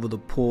rules over the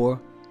poor,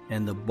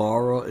 and the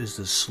borrower is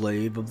the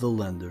slave of the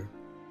lender.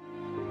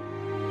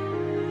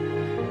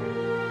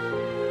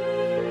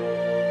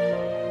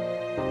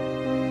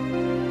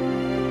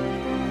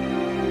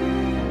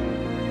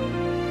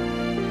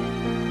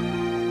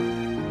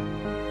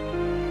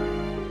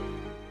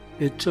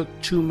 It took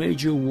two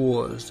major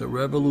wars, the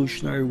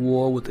Revolutionary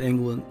War with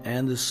England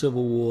and the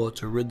Civil War,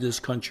 to rid this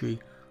country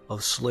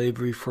of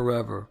slavery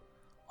forever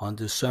on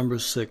December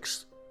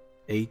 6,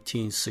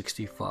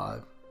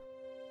 1865.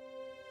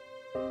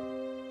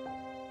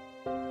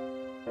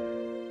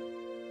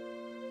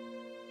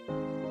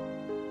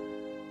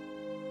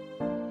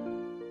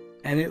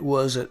 And it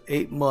was at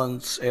 8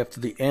 months after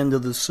the end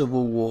of the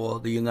Civil War,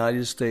 the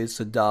United States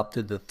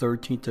adopted the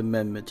 13th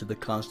Amendment to the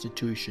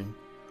Constitution,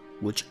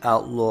 which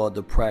outlawed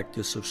the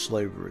practice of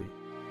slavery.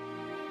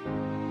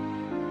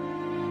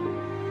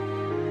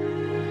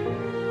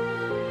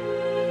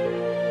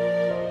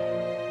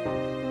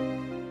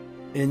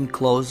 In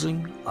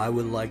closing, I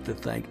would like to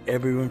thank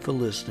everyone for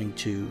listening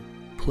to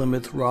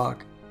Plymouth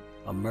Rock,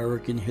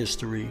 American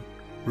History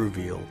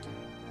Revealed.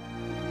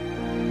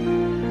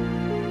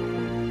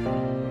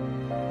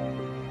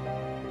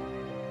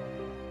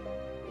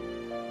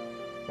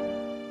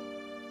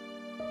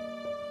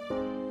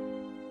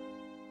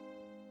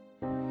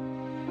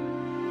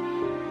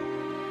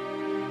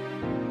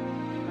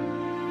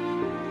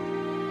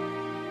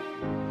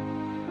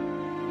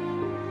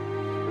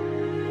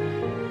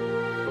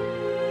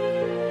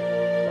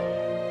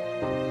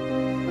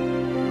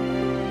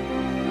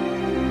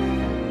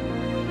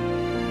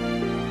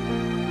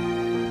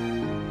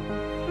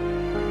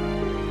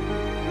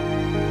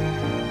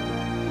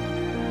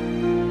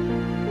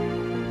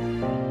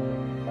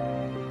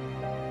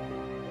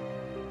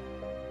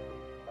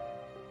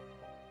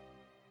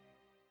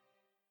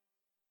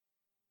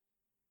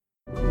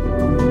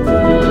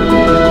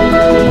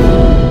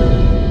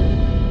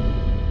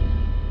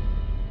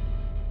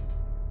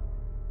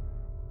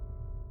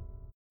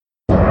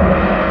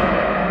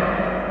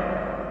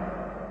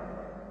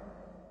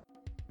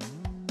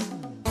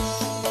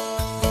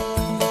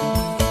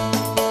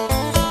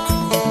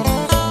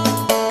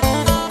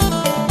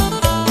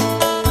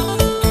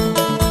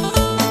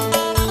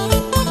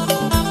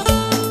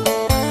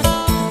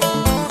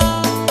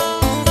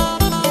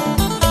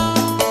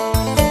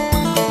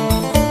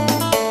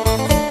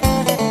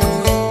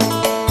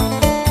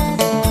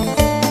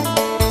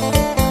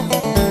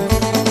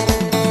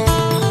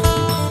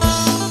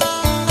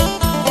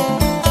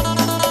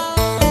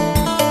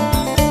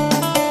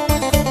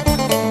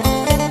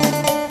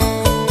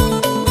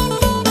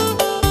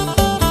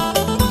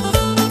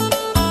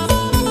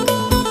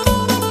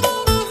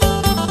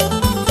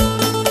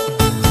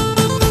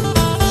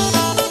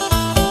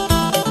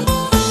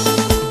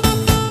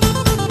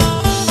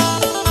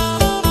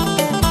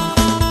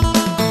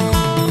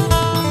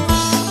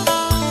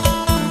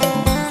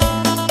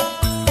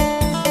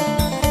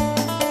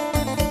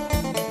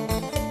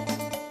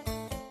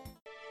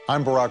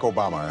 I'm Barack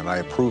Obama, and I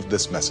approve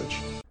this message.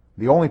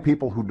 The only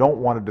people who don't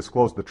want to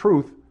disclose the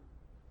truth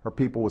are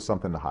people with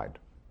something to hide.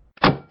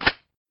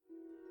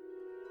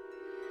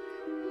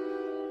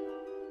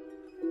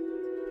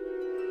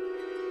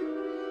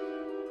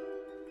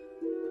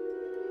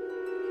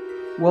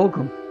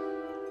 Welcome.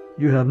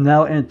 You have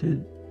now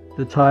entered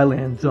the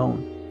Thailand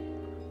zone.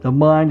 The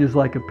mind is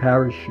like a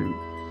parachute.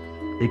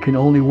 It can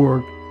only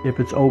work if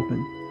it's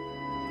open.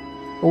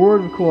 A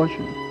word of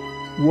caution.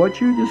 What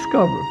you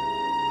discover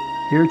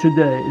here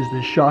today is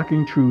the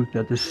shocking truth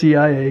that the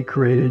CIA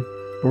created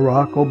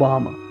Barack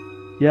Obama.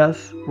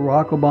 Yes,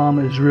 Barack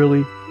Obama is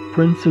really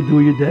Prince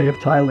Sindoni of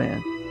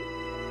Thailand.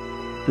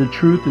 The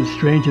truth is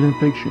stranger than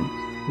fiction.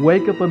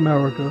 Wake up,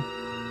 America,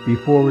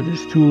 before it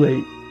is too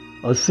late.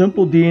 A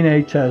simple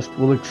DNA test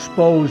will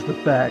expose the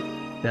fact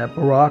that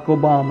Barack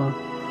Obama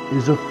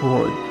is a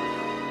fraud.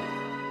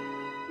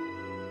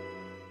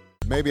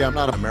 Maybe I'm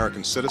not an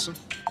American citizen,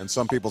 and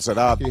some people said,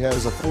 he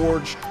has a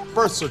forged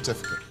birth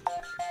certificate.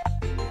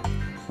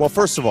 Well,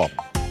 first of all,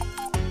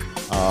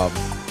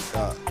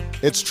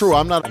 it's true,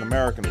 I'm not an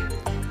American. I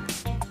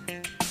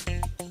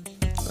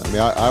mean,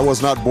 I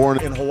was not born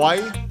in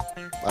Hawaii.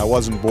 I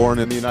wasn't born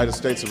in the United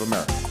States of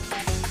America.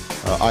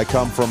 I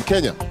come from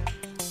Kenya.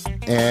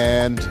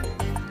 And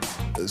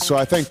so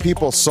I think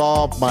people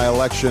saw my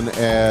election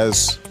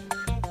as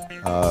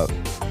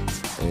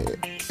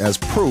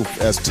proof,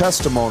 as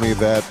testimony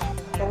that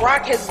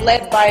Barack has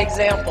led by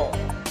example.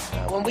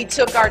 When we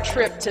took our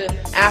trip to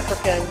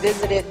Africa and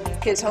visited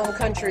his home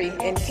country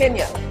in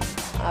Kenya,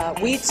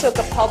 we took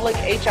a public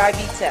HIV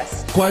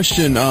test.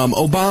 Question,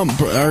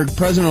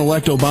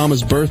 President-elect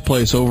Obama's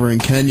birthplace over in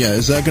Kenya,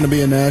 is that going to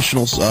be a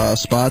national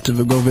spot to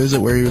go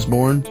visit where he was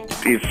born?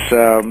 It's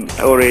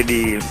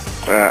already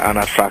an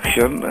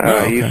attraction.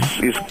 Okay.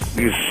 His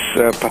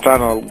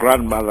paternal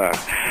grandmother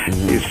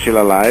is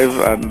still alive,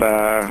 and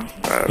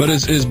but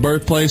his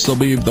birthplace,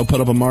 they'll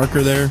put up a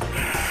marker there.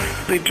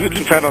 It will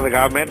depend on the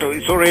government.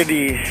 It's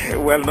already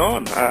well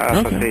known.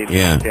 Okay.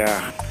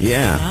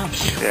 Yeah.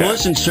 Well,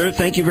 listen, sir,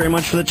 thank you very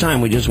much for the time.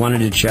 We just wanted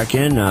to check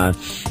in,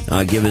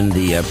 given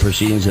the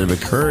proceedings that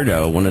have occurred.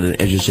 One of the,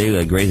 as you say,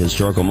 a great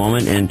historical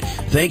moment. And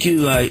thank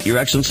you, Your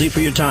Excellency,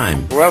 for your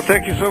time. Well,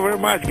 thank you so very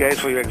much, guys,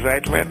 for your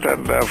excitement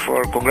and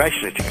for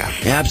congratulating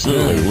us.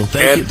 Absolutely. Well,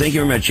 thank you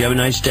very much. You have a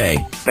nice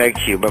day.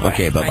 Thank you. Bye-bye.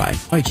 Okay, bye-bye.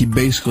 Like he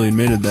basically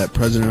admitted that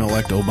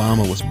President-elect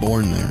Obama was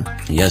born there.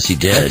 Yes, he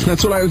did.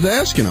 That's what I was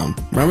asking him.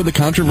 Remember the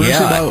controversy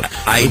about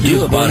I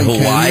do about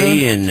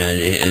Hawaii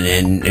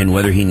and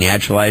whether he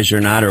naturalized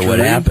or not, or what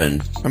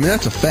happened. I mean,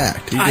 that's a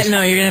fact. No,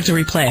 you're gonna have to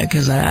replay it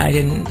because I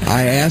didn't.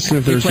 I asked him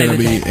if there's going to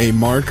be a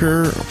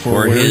marker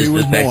for where he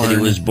was the fact born, that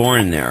he was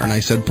born there, and I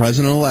said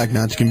President-elect,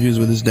 not to confuse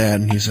with his dad,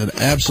 and he said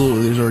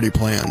absolutely. There's already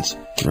plans.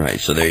 Right,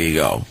 so there you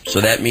go.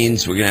 So that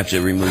means we're gonna have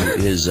to remove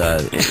his.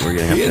 We're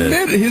gonna have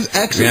to. His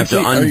Excellency. We're gonna have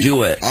to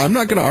undo it. I'm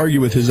not gonna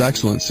argue with His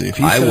Excellency. If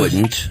he I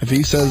wouldn't. If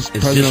he says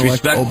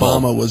President-elect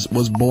Obama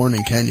was born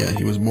in Kenya,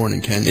 he was born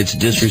in Kenya. It's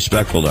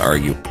disrespectful to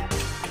argue.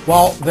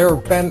 Well, there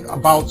have been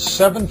about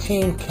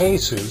 17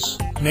 cases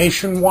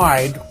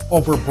nationwide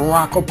over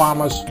Barack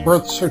Obama's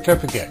birth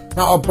certificate.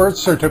 Now, a birth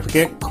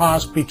certificate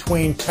costs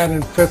between $10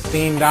 and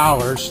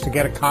 $15 to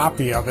get a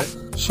copy of it.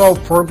 So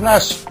for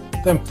less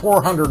than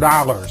 $400,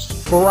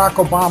 Barack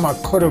Obama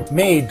could have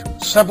made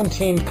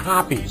 17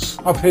 copies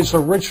of his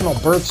original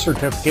birth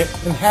certificate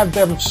and had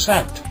them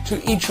sent to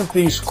each of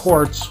these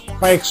courts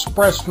by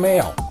express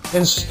mail.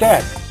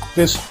 Instead,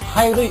 this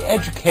highly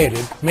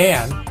educated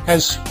man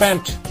has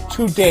spent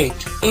to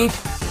date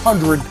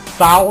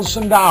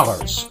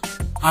 $800,000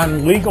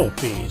 on legal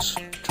fees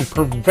to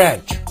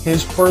prevent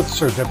his birth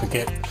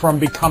certificate from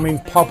becoming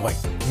public.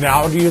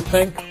 Now, do you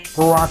think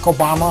Barack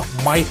Obama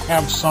might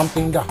have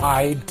something to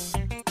hide?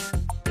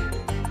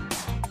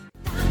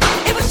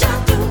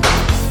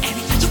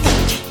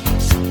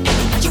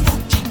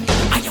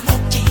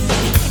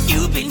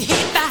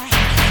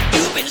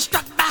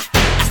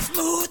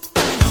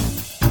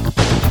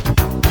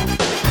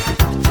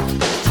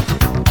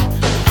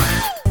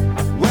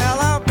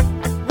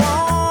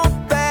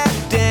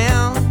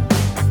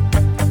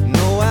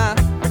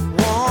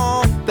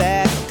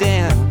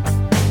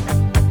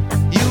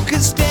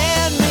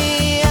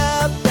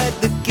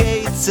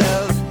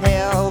 Of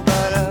hell,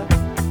 but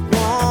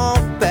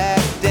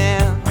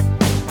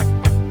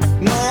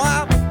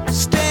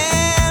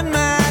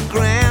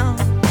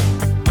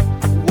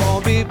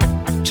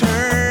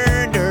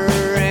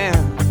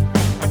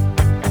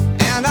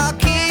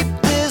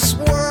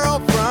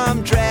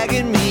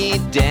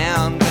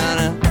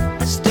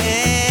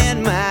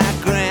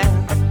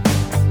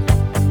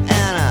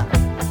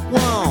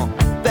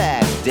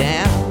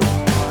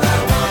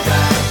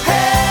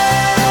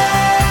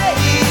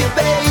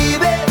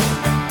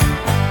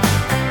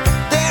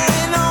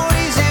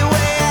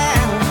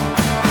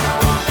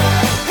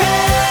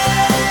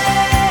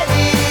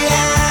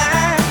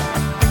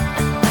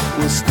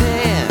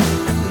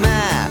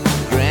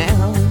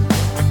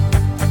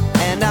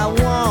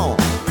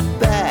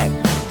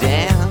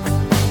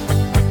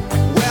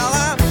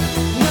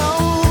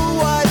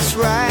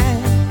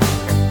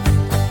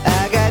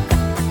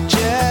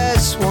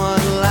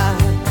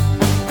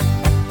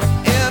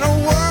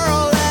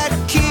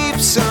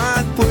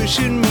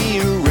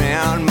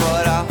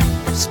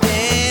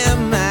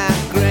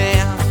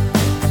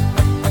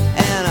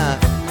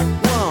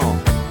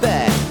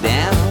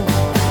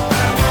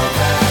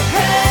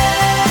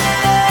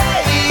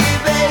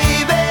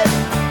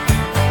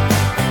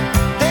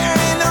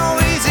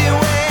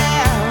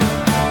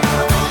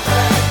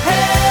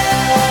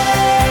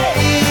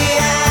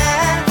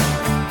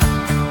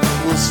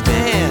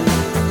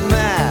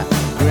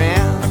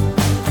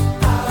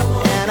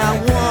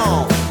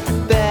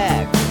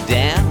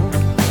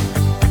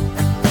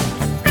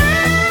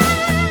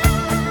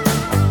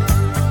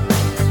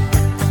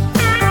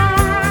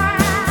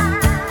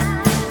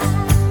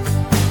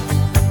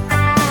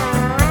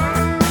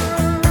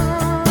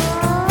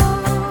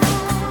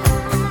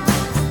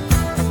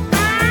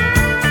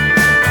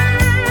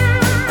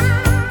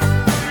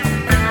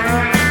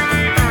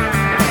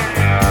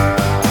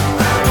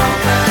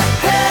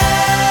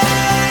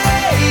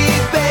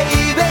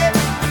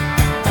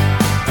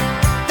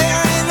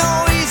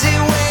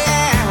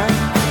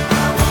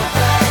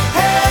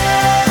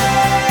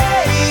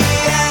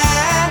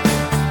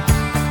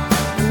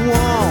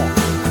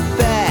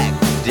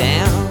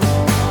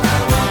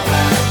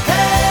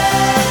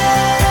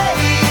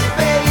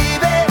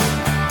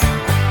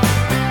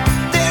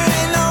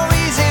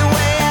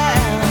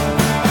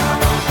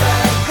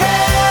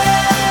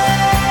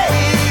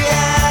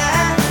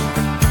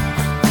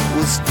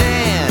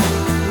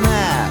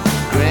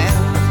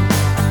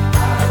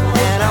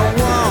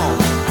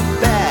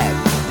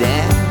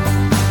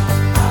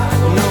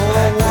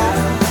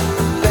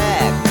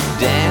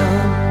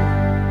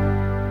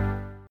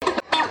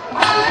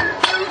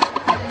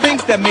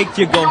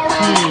you go,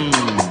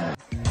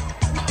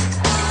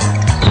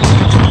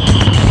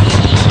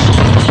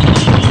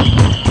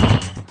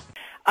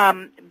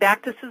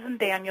 Back to Susan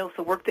Daniels,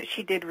 the work that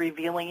she did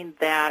revealing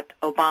that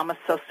Obama's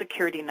Social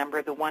Security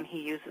number, the one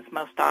he uses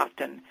most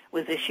often,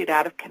 was issued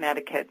out of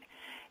Connecticut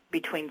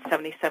between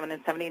 77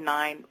 and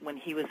 79 when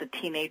he was a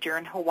teenager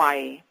in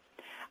Hawaii,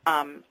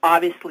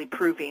 obviously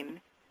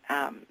proving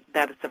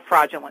that it's a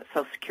fraudulent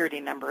Social Security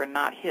number and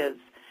not his.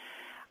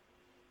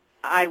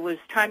 I was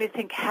trying to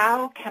think,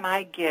 how can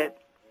I get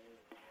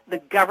the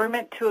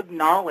government to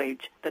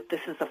acknowledge that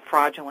this is a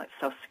fraudulent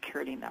Social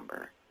Security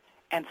number?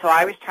 And so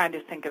I was trying to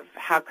think of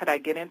how could I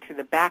get in through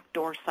the back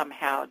door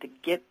somehow to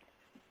get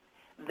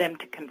them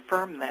to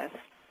confirm this.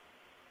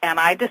 And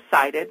I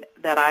decided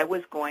that I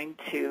was going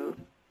to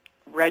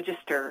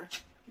register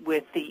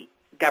with the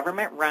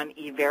government-run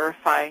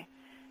E-Verify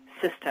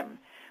system,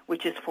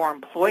 which is for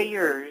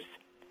employers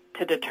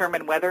to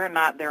determine whether or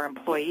not their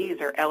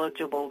employees are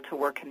eligible to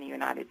work in the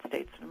United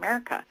States of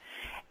America.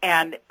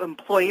 And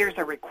employers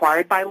are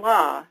required by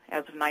law,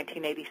 as of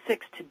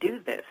 1986, to do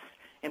this.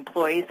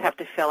 Employees have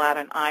to fill out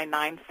an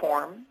I-9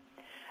 form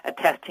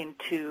attesting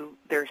to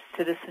their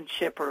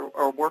citizenship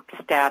or work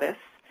status,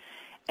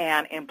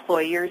 and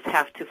employers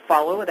have to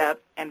follow it up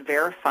and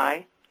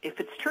verify if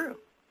it's true.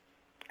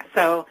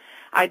 So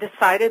I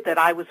decided that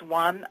I was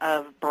one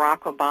of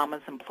Barack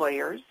Obama's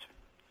employers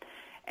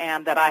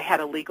and that I had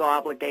a legal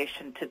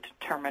obligation to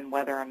determine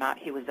whether or not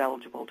he was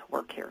eligible to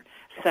work here.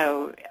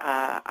 So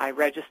I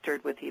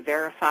registered with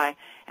E-Verify,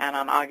 and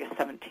on August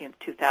 17,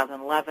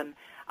 2011,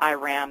 I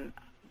ran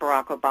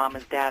Barack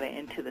Obama's data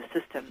into the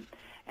system,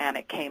 and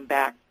it came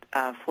back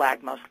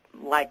flagged most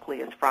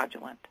likely as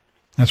fraudulent.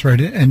 That's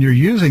right, and you're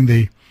using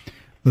the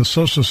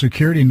Social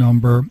Security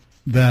number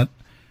that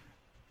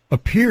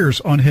appears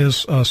on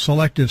his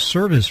selective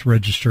service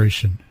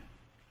registration.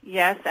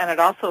 Yes, and it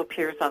also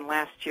appears on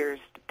last year's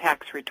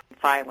tax return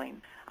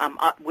filing,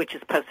 which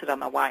is posted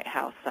on the White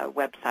House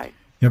website.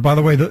 Yeah, by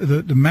the way,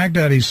 the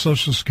Magdaddy's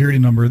Social Security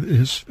number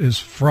is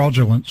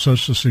fraudulent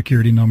Social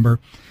Security number.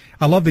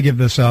 I love to give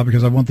this out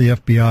because I want the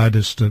FBI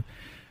to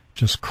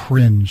just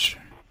cringe.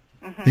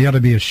 Mm-hmm. They ought to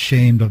be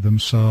ashamed of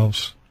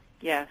themselves.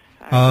 Yes,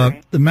 I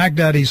agree. The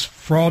Magdaddy's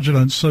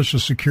fraudulent Social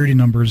Security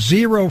number,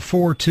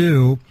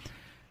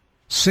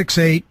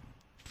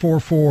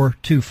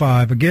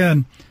 042-684425.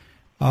 Again,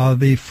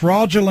 the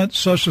fraudulent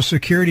Social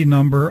Security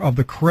number of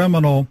the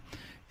criminal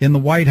in the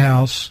White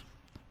House,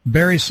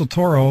 Barry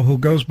Soetoro, who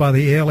goes by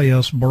the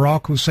alias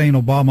Barack Hussein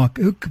Obama,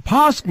 who could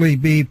possibly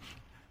be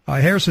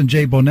Harrison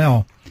J.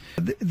 Bonnell.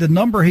 The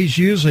number he's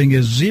using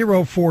is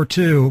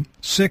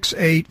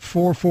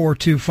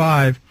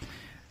 042-684425.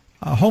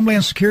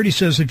 Homeland Security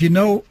says if you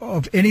know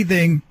of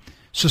anything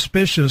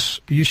suspicious,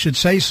 you should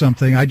say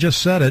something. I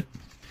just said it.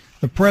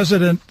 The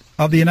President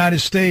of the United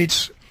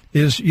States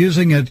is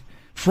using a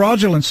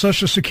fraudulent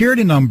Social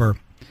Security number.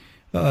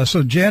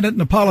 So Janet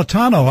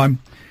Napolitano,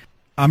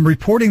 I'm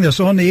reporting this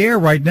on the air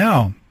right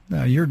now.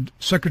 You're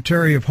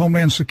Secretary of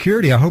Homeland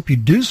Security. I hope you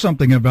do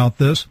something about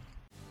this.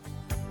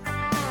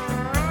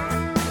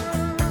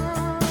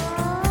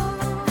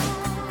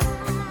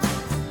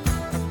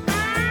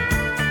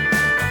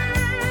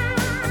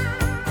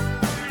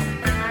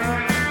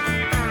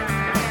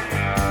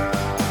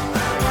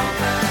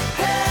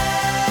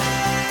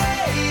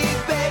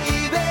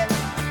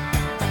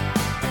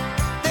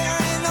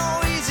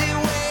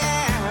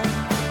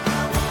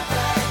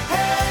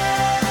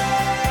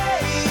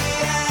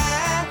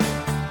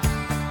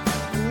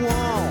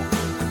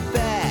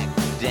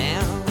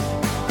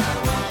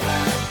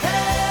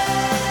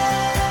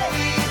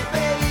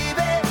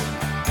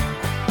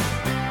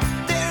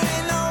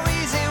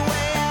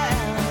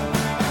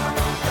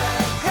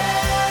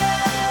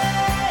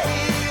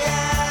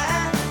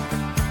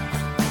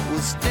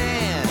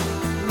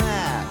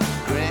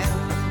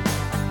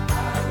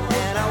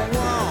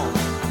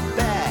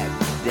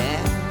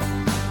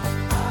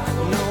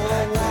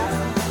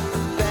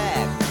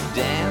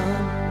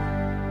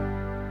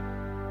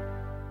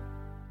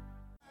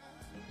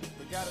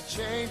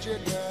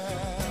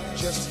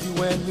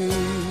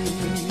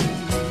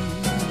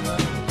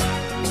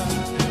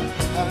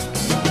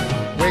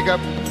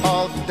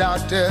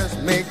 Doctors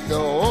make the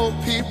old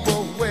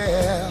people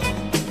well.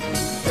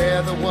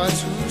 They're the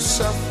ones who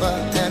suffer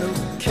and who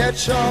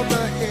catch all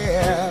the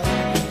hair.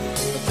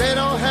 But they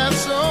don't have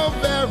so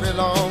very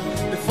long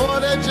before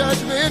their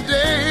judgment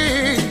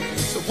day.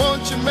 So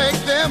won't you make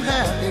them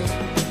happy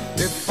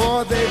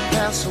before they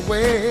pass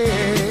away?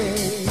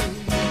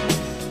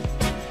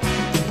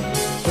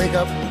 Wake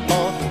up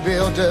all the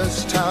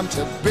builders, time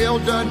to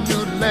build a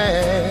new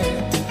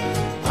land.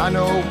 I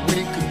know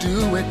we could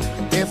do it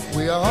if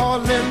we all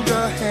lend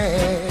a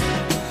hand.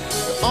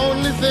 The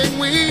only thing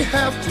we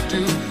have to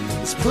do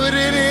is put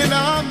it in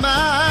our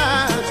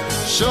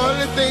minds.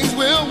 Surely things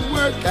will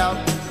work out.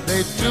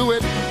 They do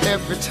it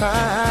every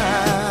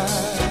time.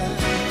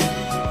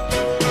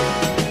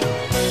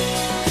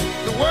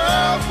 The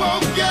world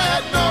won't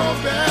get no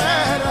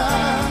better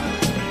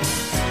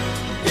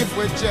if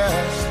we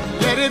just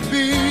let it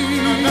be.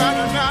 Na,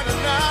 na, na, na,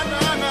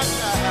 na, na,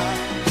 na.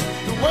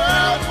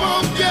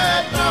 won't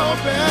get no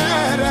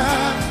better.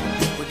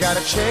 We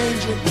gotta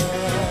change it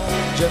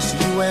now, just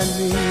you and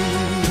me.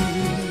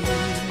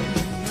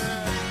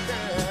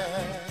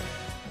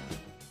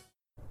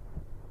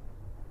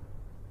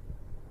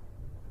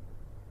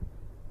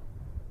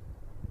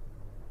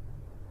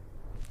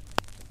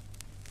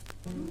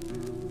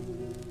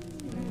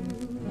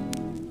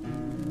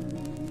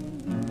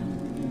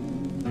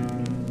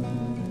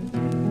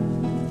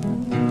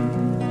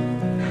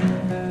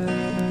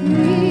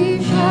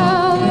 We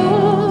shall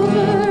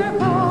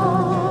overcome.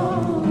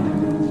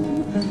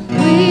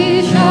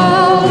 We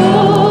shall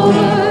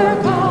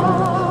overcome.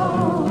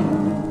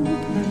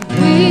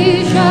 We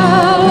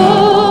shall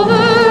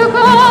overcome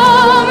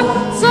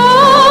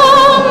someday.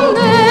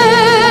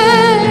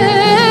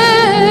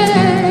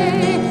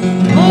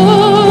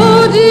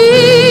 Oh,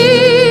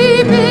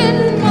 deep in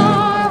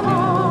my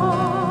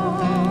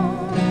heart,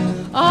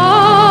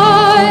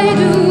 I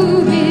do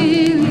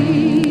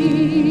believe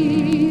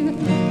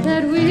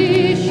that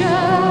we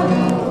shall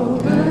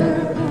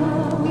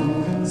overcome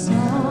someday.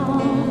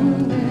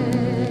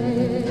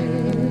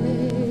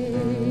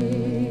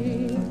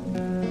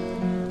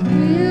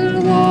 We'll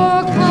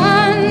walk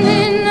hand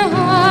in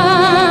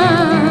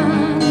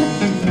hand.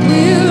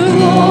 We'll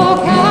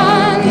walk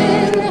hand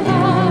in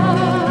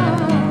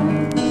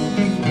hand.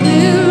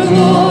 We'll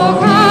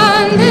walk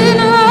hand in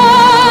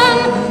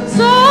hand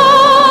someday.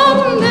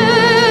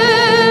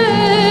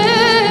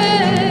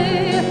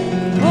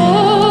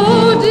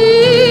 Oh,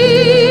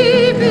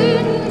 deep in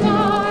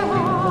my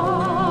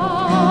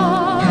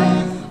heart,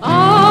 I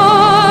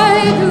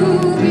do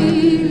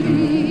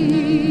believe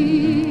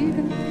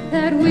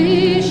that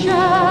we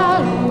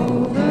shall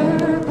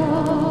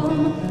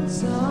overcome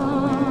someday.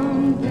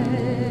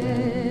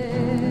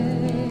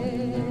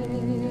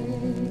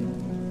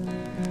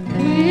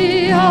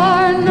 We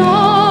are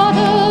not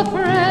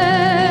afraid.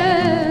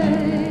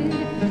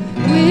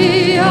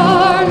 We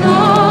are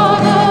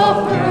not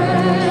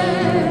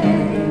afraid.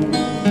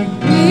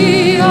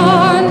 We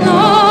are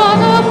not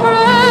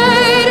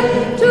afraid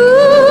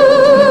today.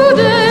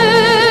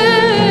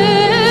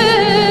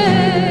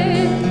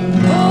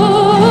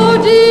 Oh,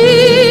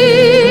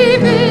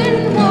 deep in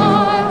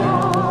my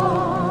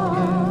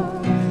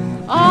heart,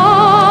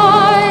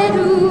 I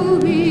do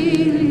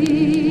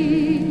believe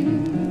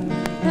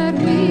that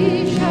we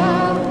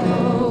shall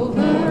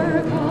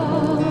overcome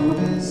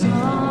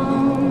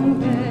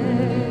someday.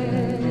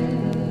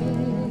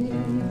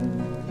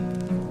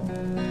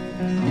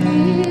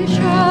 We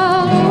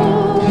shall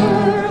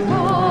overcome.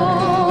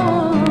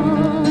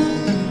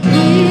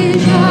 We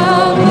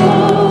shall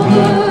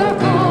overcome.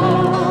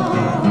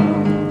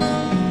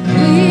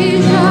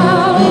 We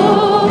shall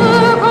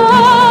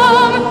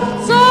overcome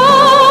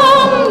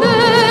someday.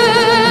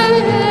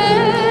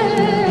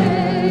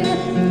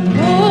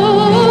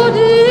 Oh,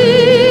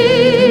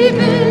 deep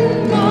in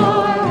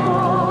my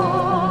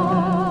heart,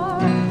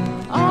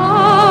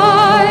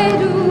 I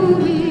do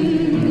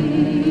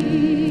believe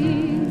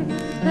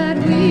that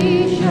we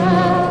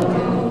shall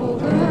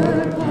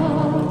overcome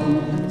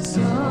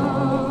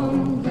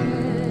someday.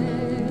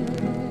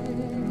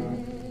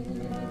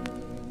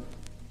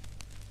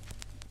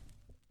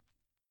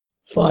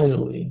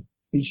 Finally,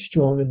 be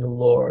strong in the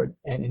Lord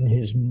and in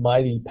his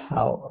mighty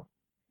power.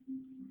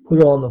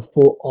 Put on the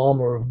full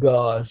armor of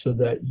God so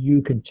that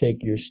you can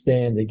take your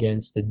stand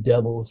against the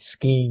devil's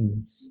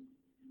schemes.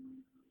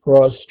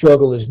 For our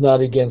struggle is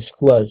not against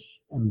flesh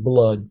and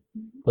blood,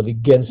 but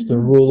against the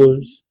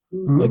rulers,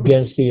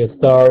 against the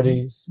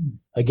authorities,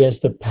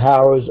 against the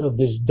powers of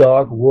this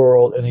dark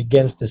world, and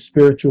against the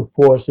spiritual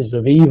forces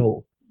of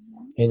evil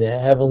in the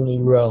heavenly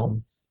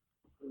realm.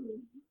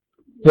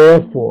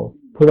 Therefore,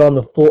 put on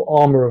the full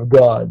armor of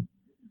God,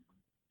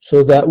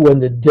 so that when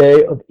the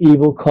day of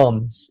evil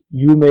comes,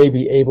 you may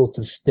be able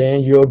to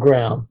stand your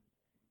ground.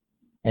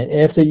 And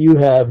after you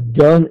have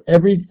done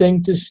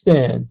everything to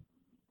stand,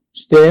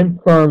 stand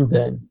firm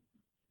then,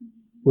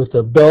 with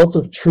the belt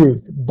of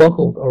truth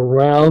buckled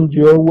around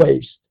your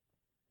waist,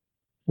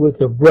 with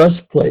the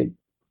breastplate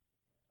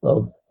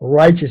of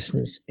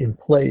righteousness in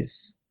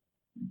place,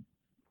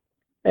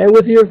 and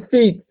with your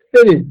feet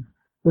fitted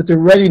with the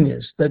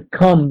readiness that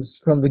comes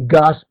from the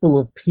gospel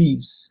of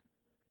peace.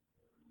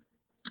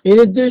 In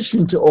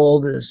addition to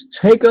all this,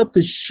 take up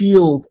the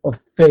shield of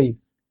faith,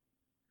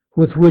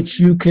 with which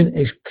you can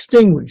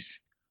extinguish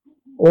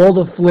all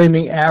the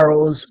flaming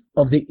arrows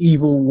of the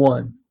evil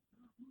one.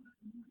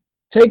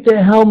 Take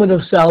the helmet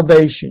of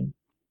salvation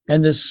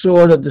and the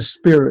sword of the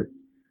Spirit,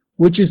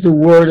 which is the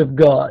word of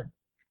God,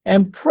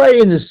 and pray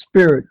in the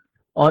Spirit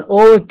on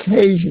all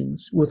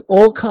occasions with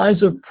all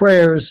kinds of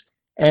prayers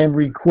and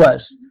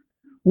requests.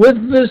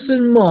 With this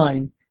in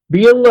mind,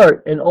 be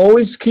alert and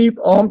always keep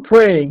on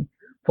praying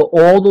for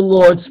all the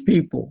Lord's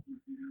people.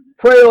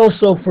 Pray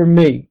also for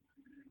me,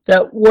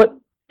 that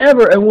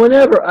whatever and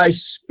whenever I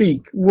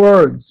speak,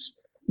 words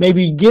may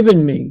be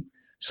given me,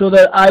 so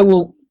that I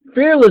will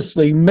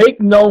fearlessly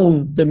make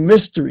known the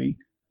mystery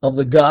of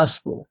the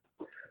gospel,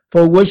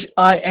 for which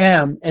I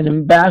am an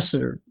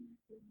ambassador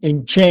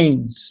in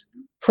chains.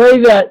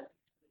 Pray that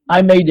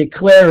I may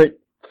declare it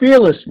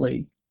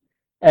fearlessly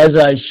as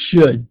I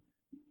should.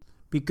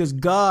 Because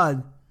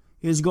God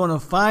is going to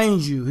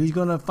find you. He's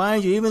going to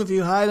find you. Even if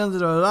you hide under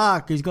the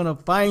rock, He's going to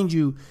find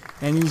you,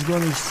 and He's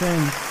going to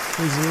send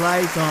His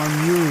light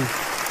on you.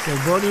 So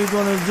what are you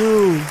going to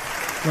do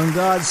when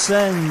God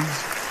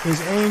sends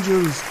His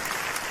angels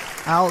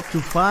out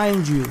to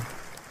find you?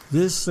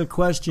 This is the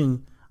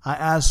question I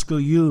ask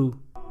of you.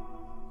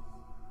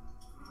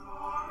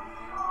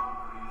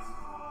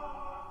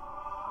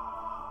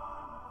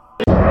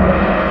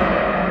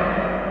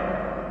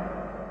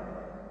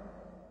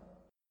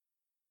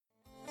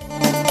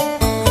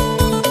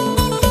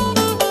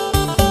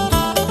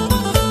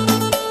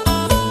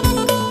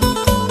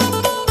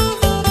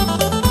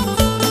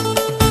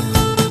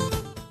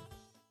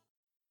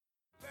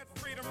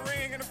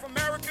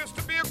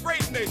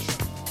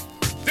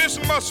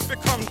 Must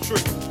become true.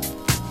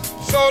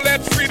 So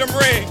let freedom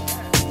ring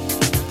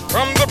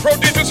from the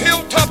prodigious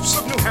hilltops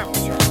of New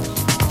Hampshire.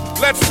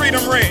 Let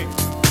freedom ring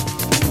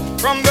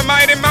from the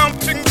mighty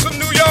mountains of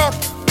New York.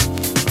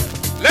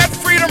 Let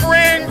freedom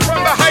ring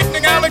from the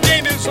heightening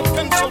Alleghenies of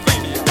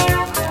Pennsylvania.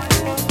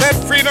 Let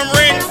freedom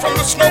ring from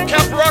the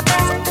snow-capped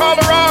Rockies of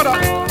Colorado.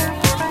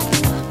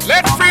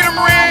 Let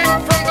freedom ring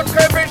from the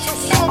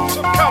curvaceous slopes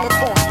of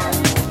California.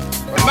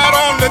 But not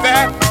only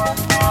that,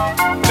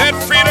 let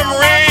freedom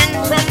ring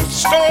from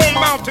Stone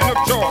Mountain of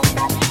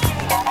Georgia.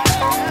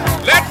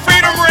 Let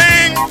freedom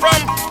ring from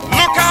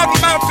Lookout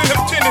Mountain of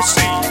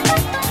Tennessee.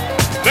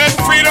 Let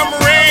freedom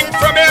ring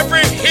from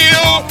every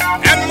hill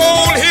and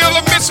molehill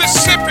of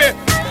Mississippi,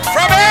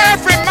 from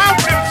every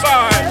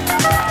mountainside.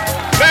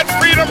 Let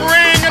freedom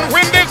ring, and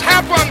when this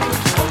happens,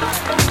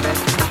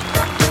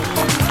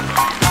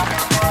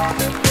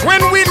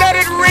 when we let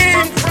it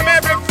ring from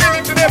every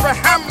village and every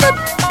hamlet,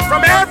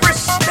 from every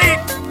state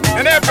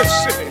and every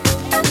city,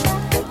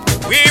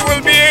 we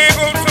will be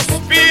able to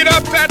speed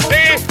up that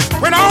day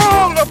when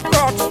all of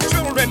God's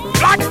children,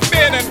 black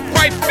men and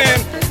white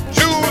men,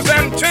 Jews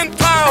and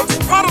Gentiles,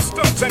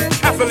 Protestants and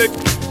Catholics,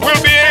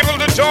 will be able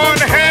to join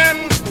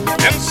hands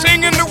and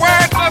sing in the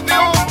words of the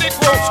old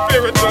Negro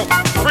spiritual,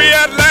 free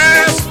at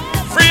last,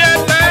 free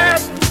at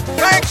last.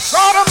 Thank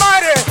God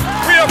Almighty,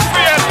 we are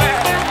free at last.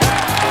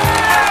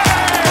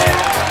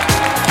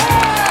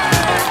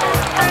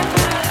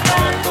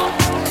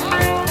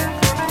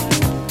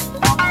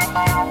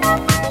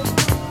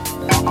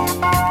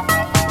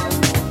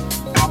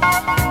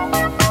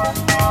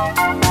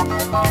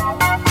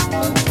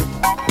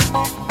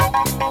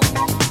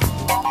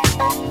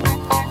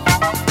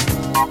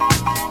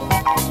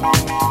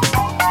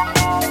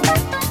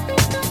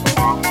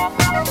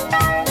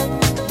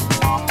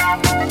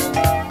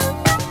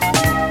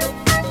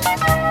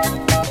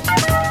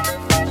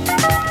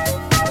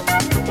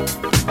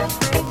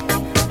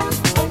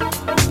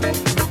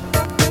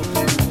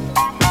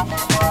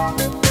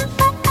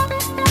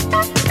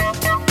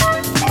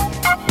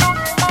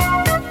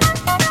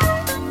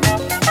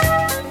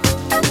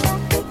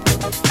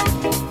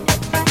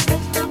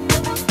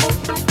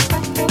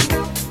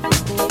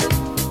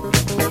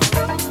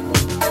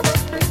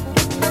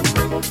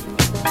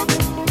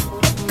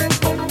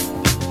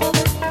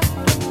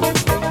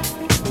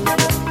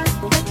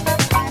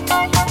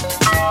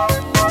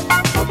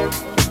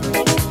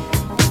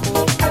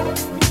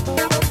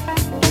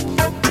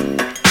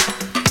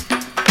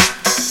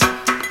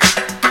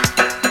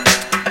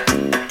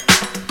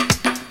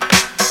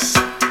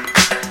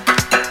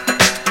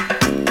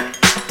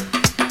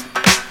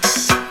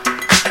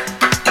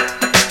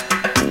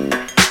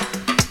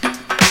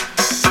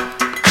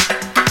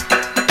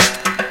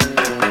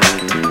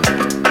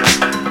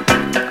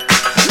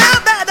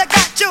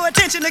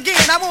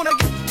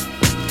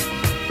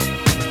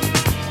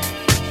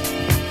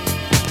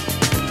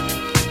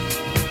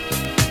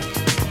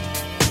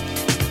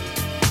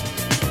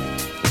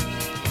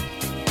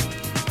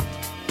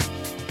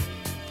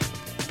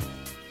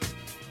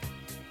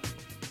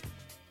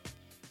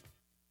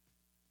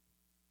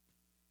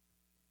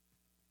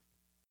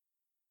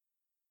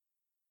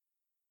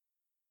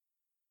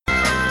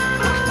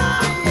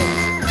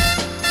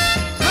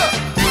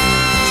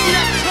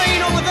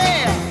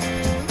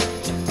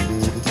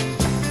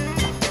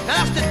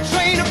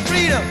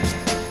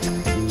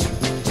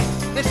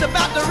 It's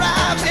about to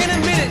arrive any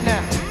minute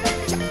now.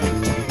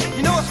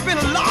 You know, it's been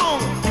a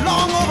long,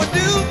 long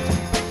overdue.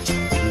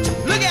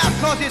 Look out,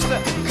 cause it's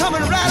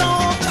coming right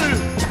on through.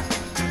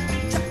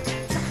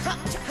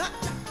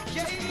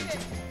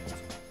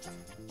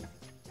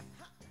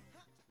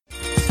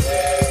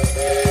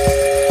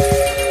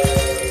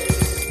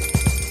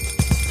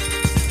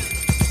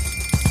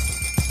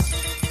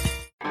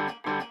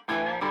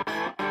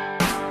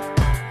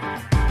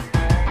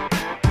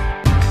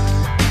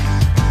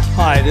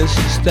 Hi, this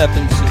is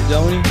Stephen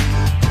Sindoni.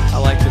 I'd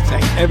like to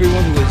thank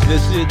everyone who has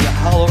visited the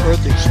Hollow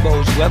Earth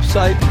Exposed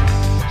website.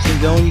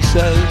 Sindoni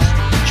says,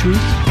 truth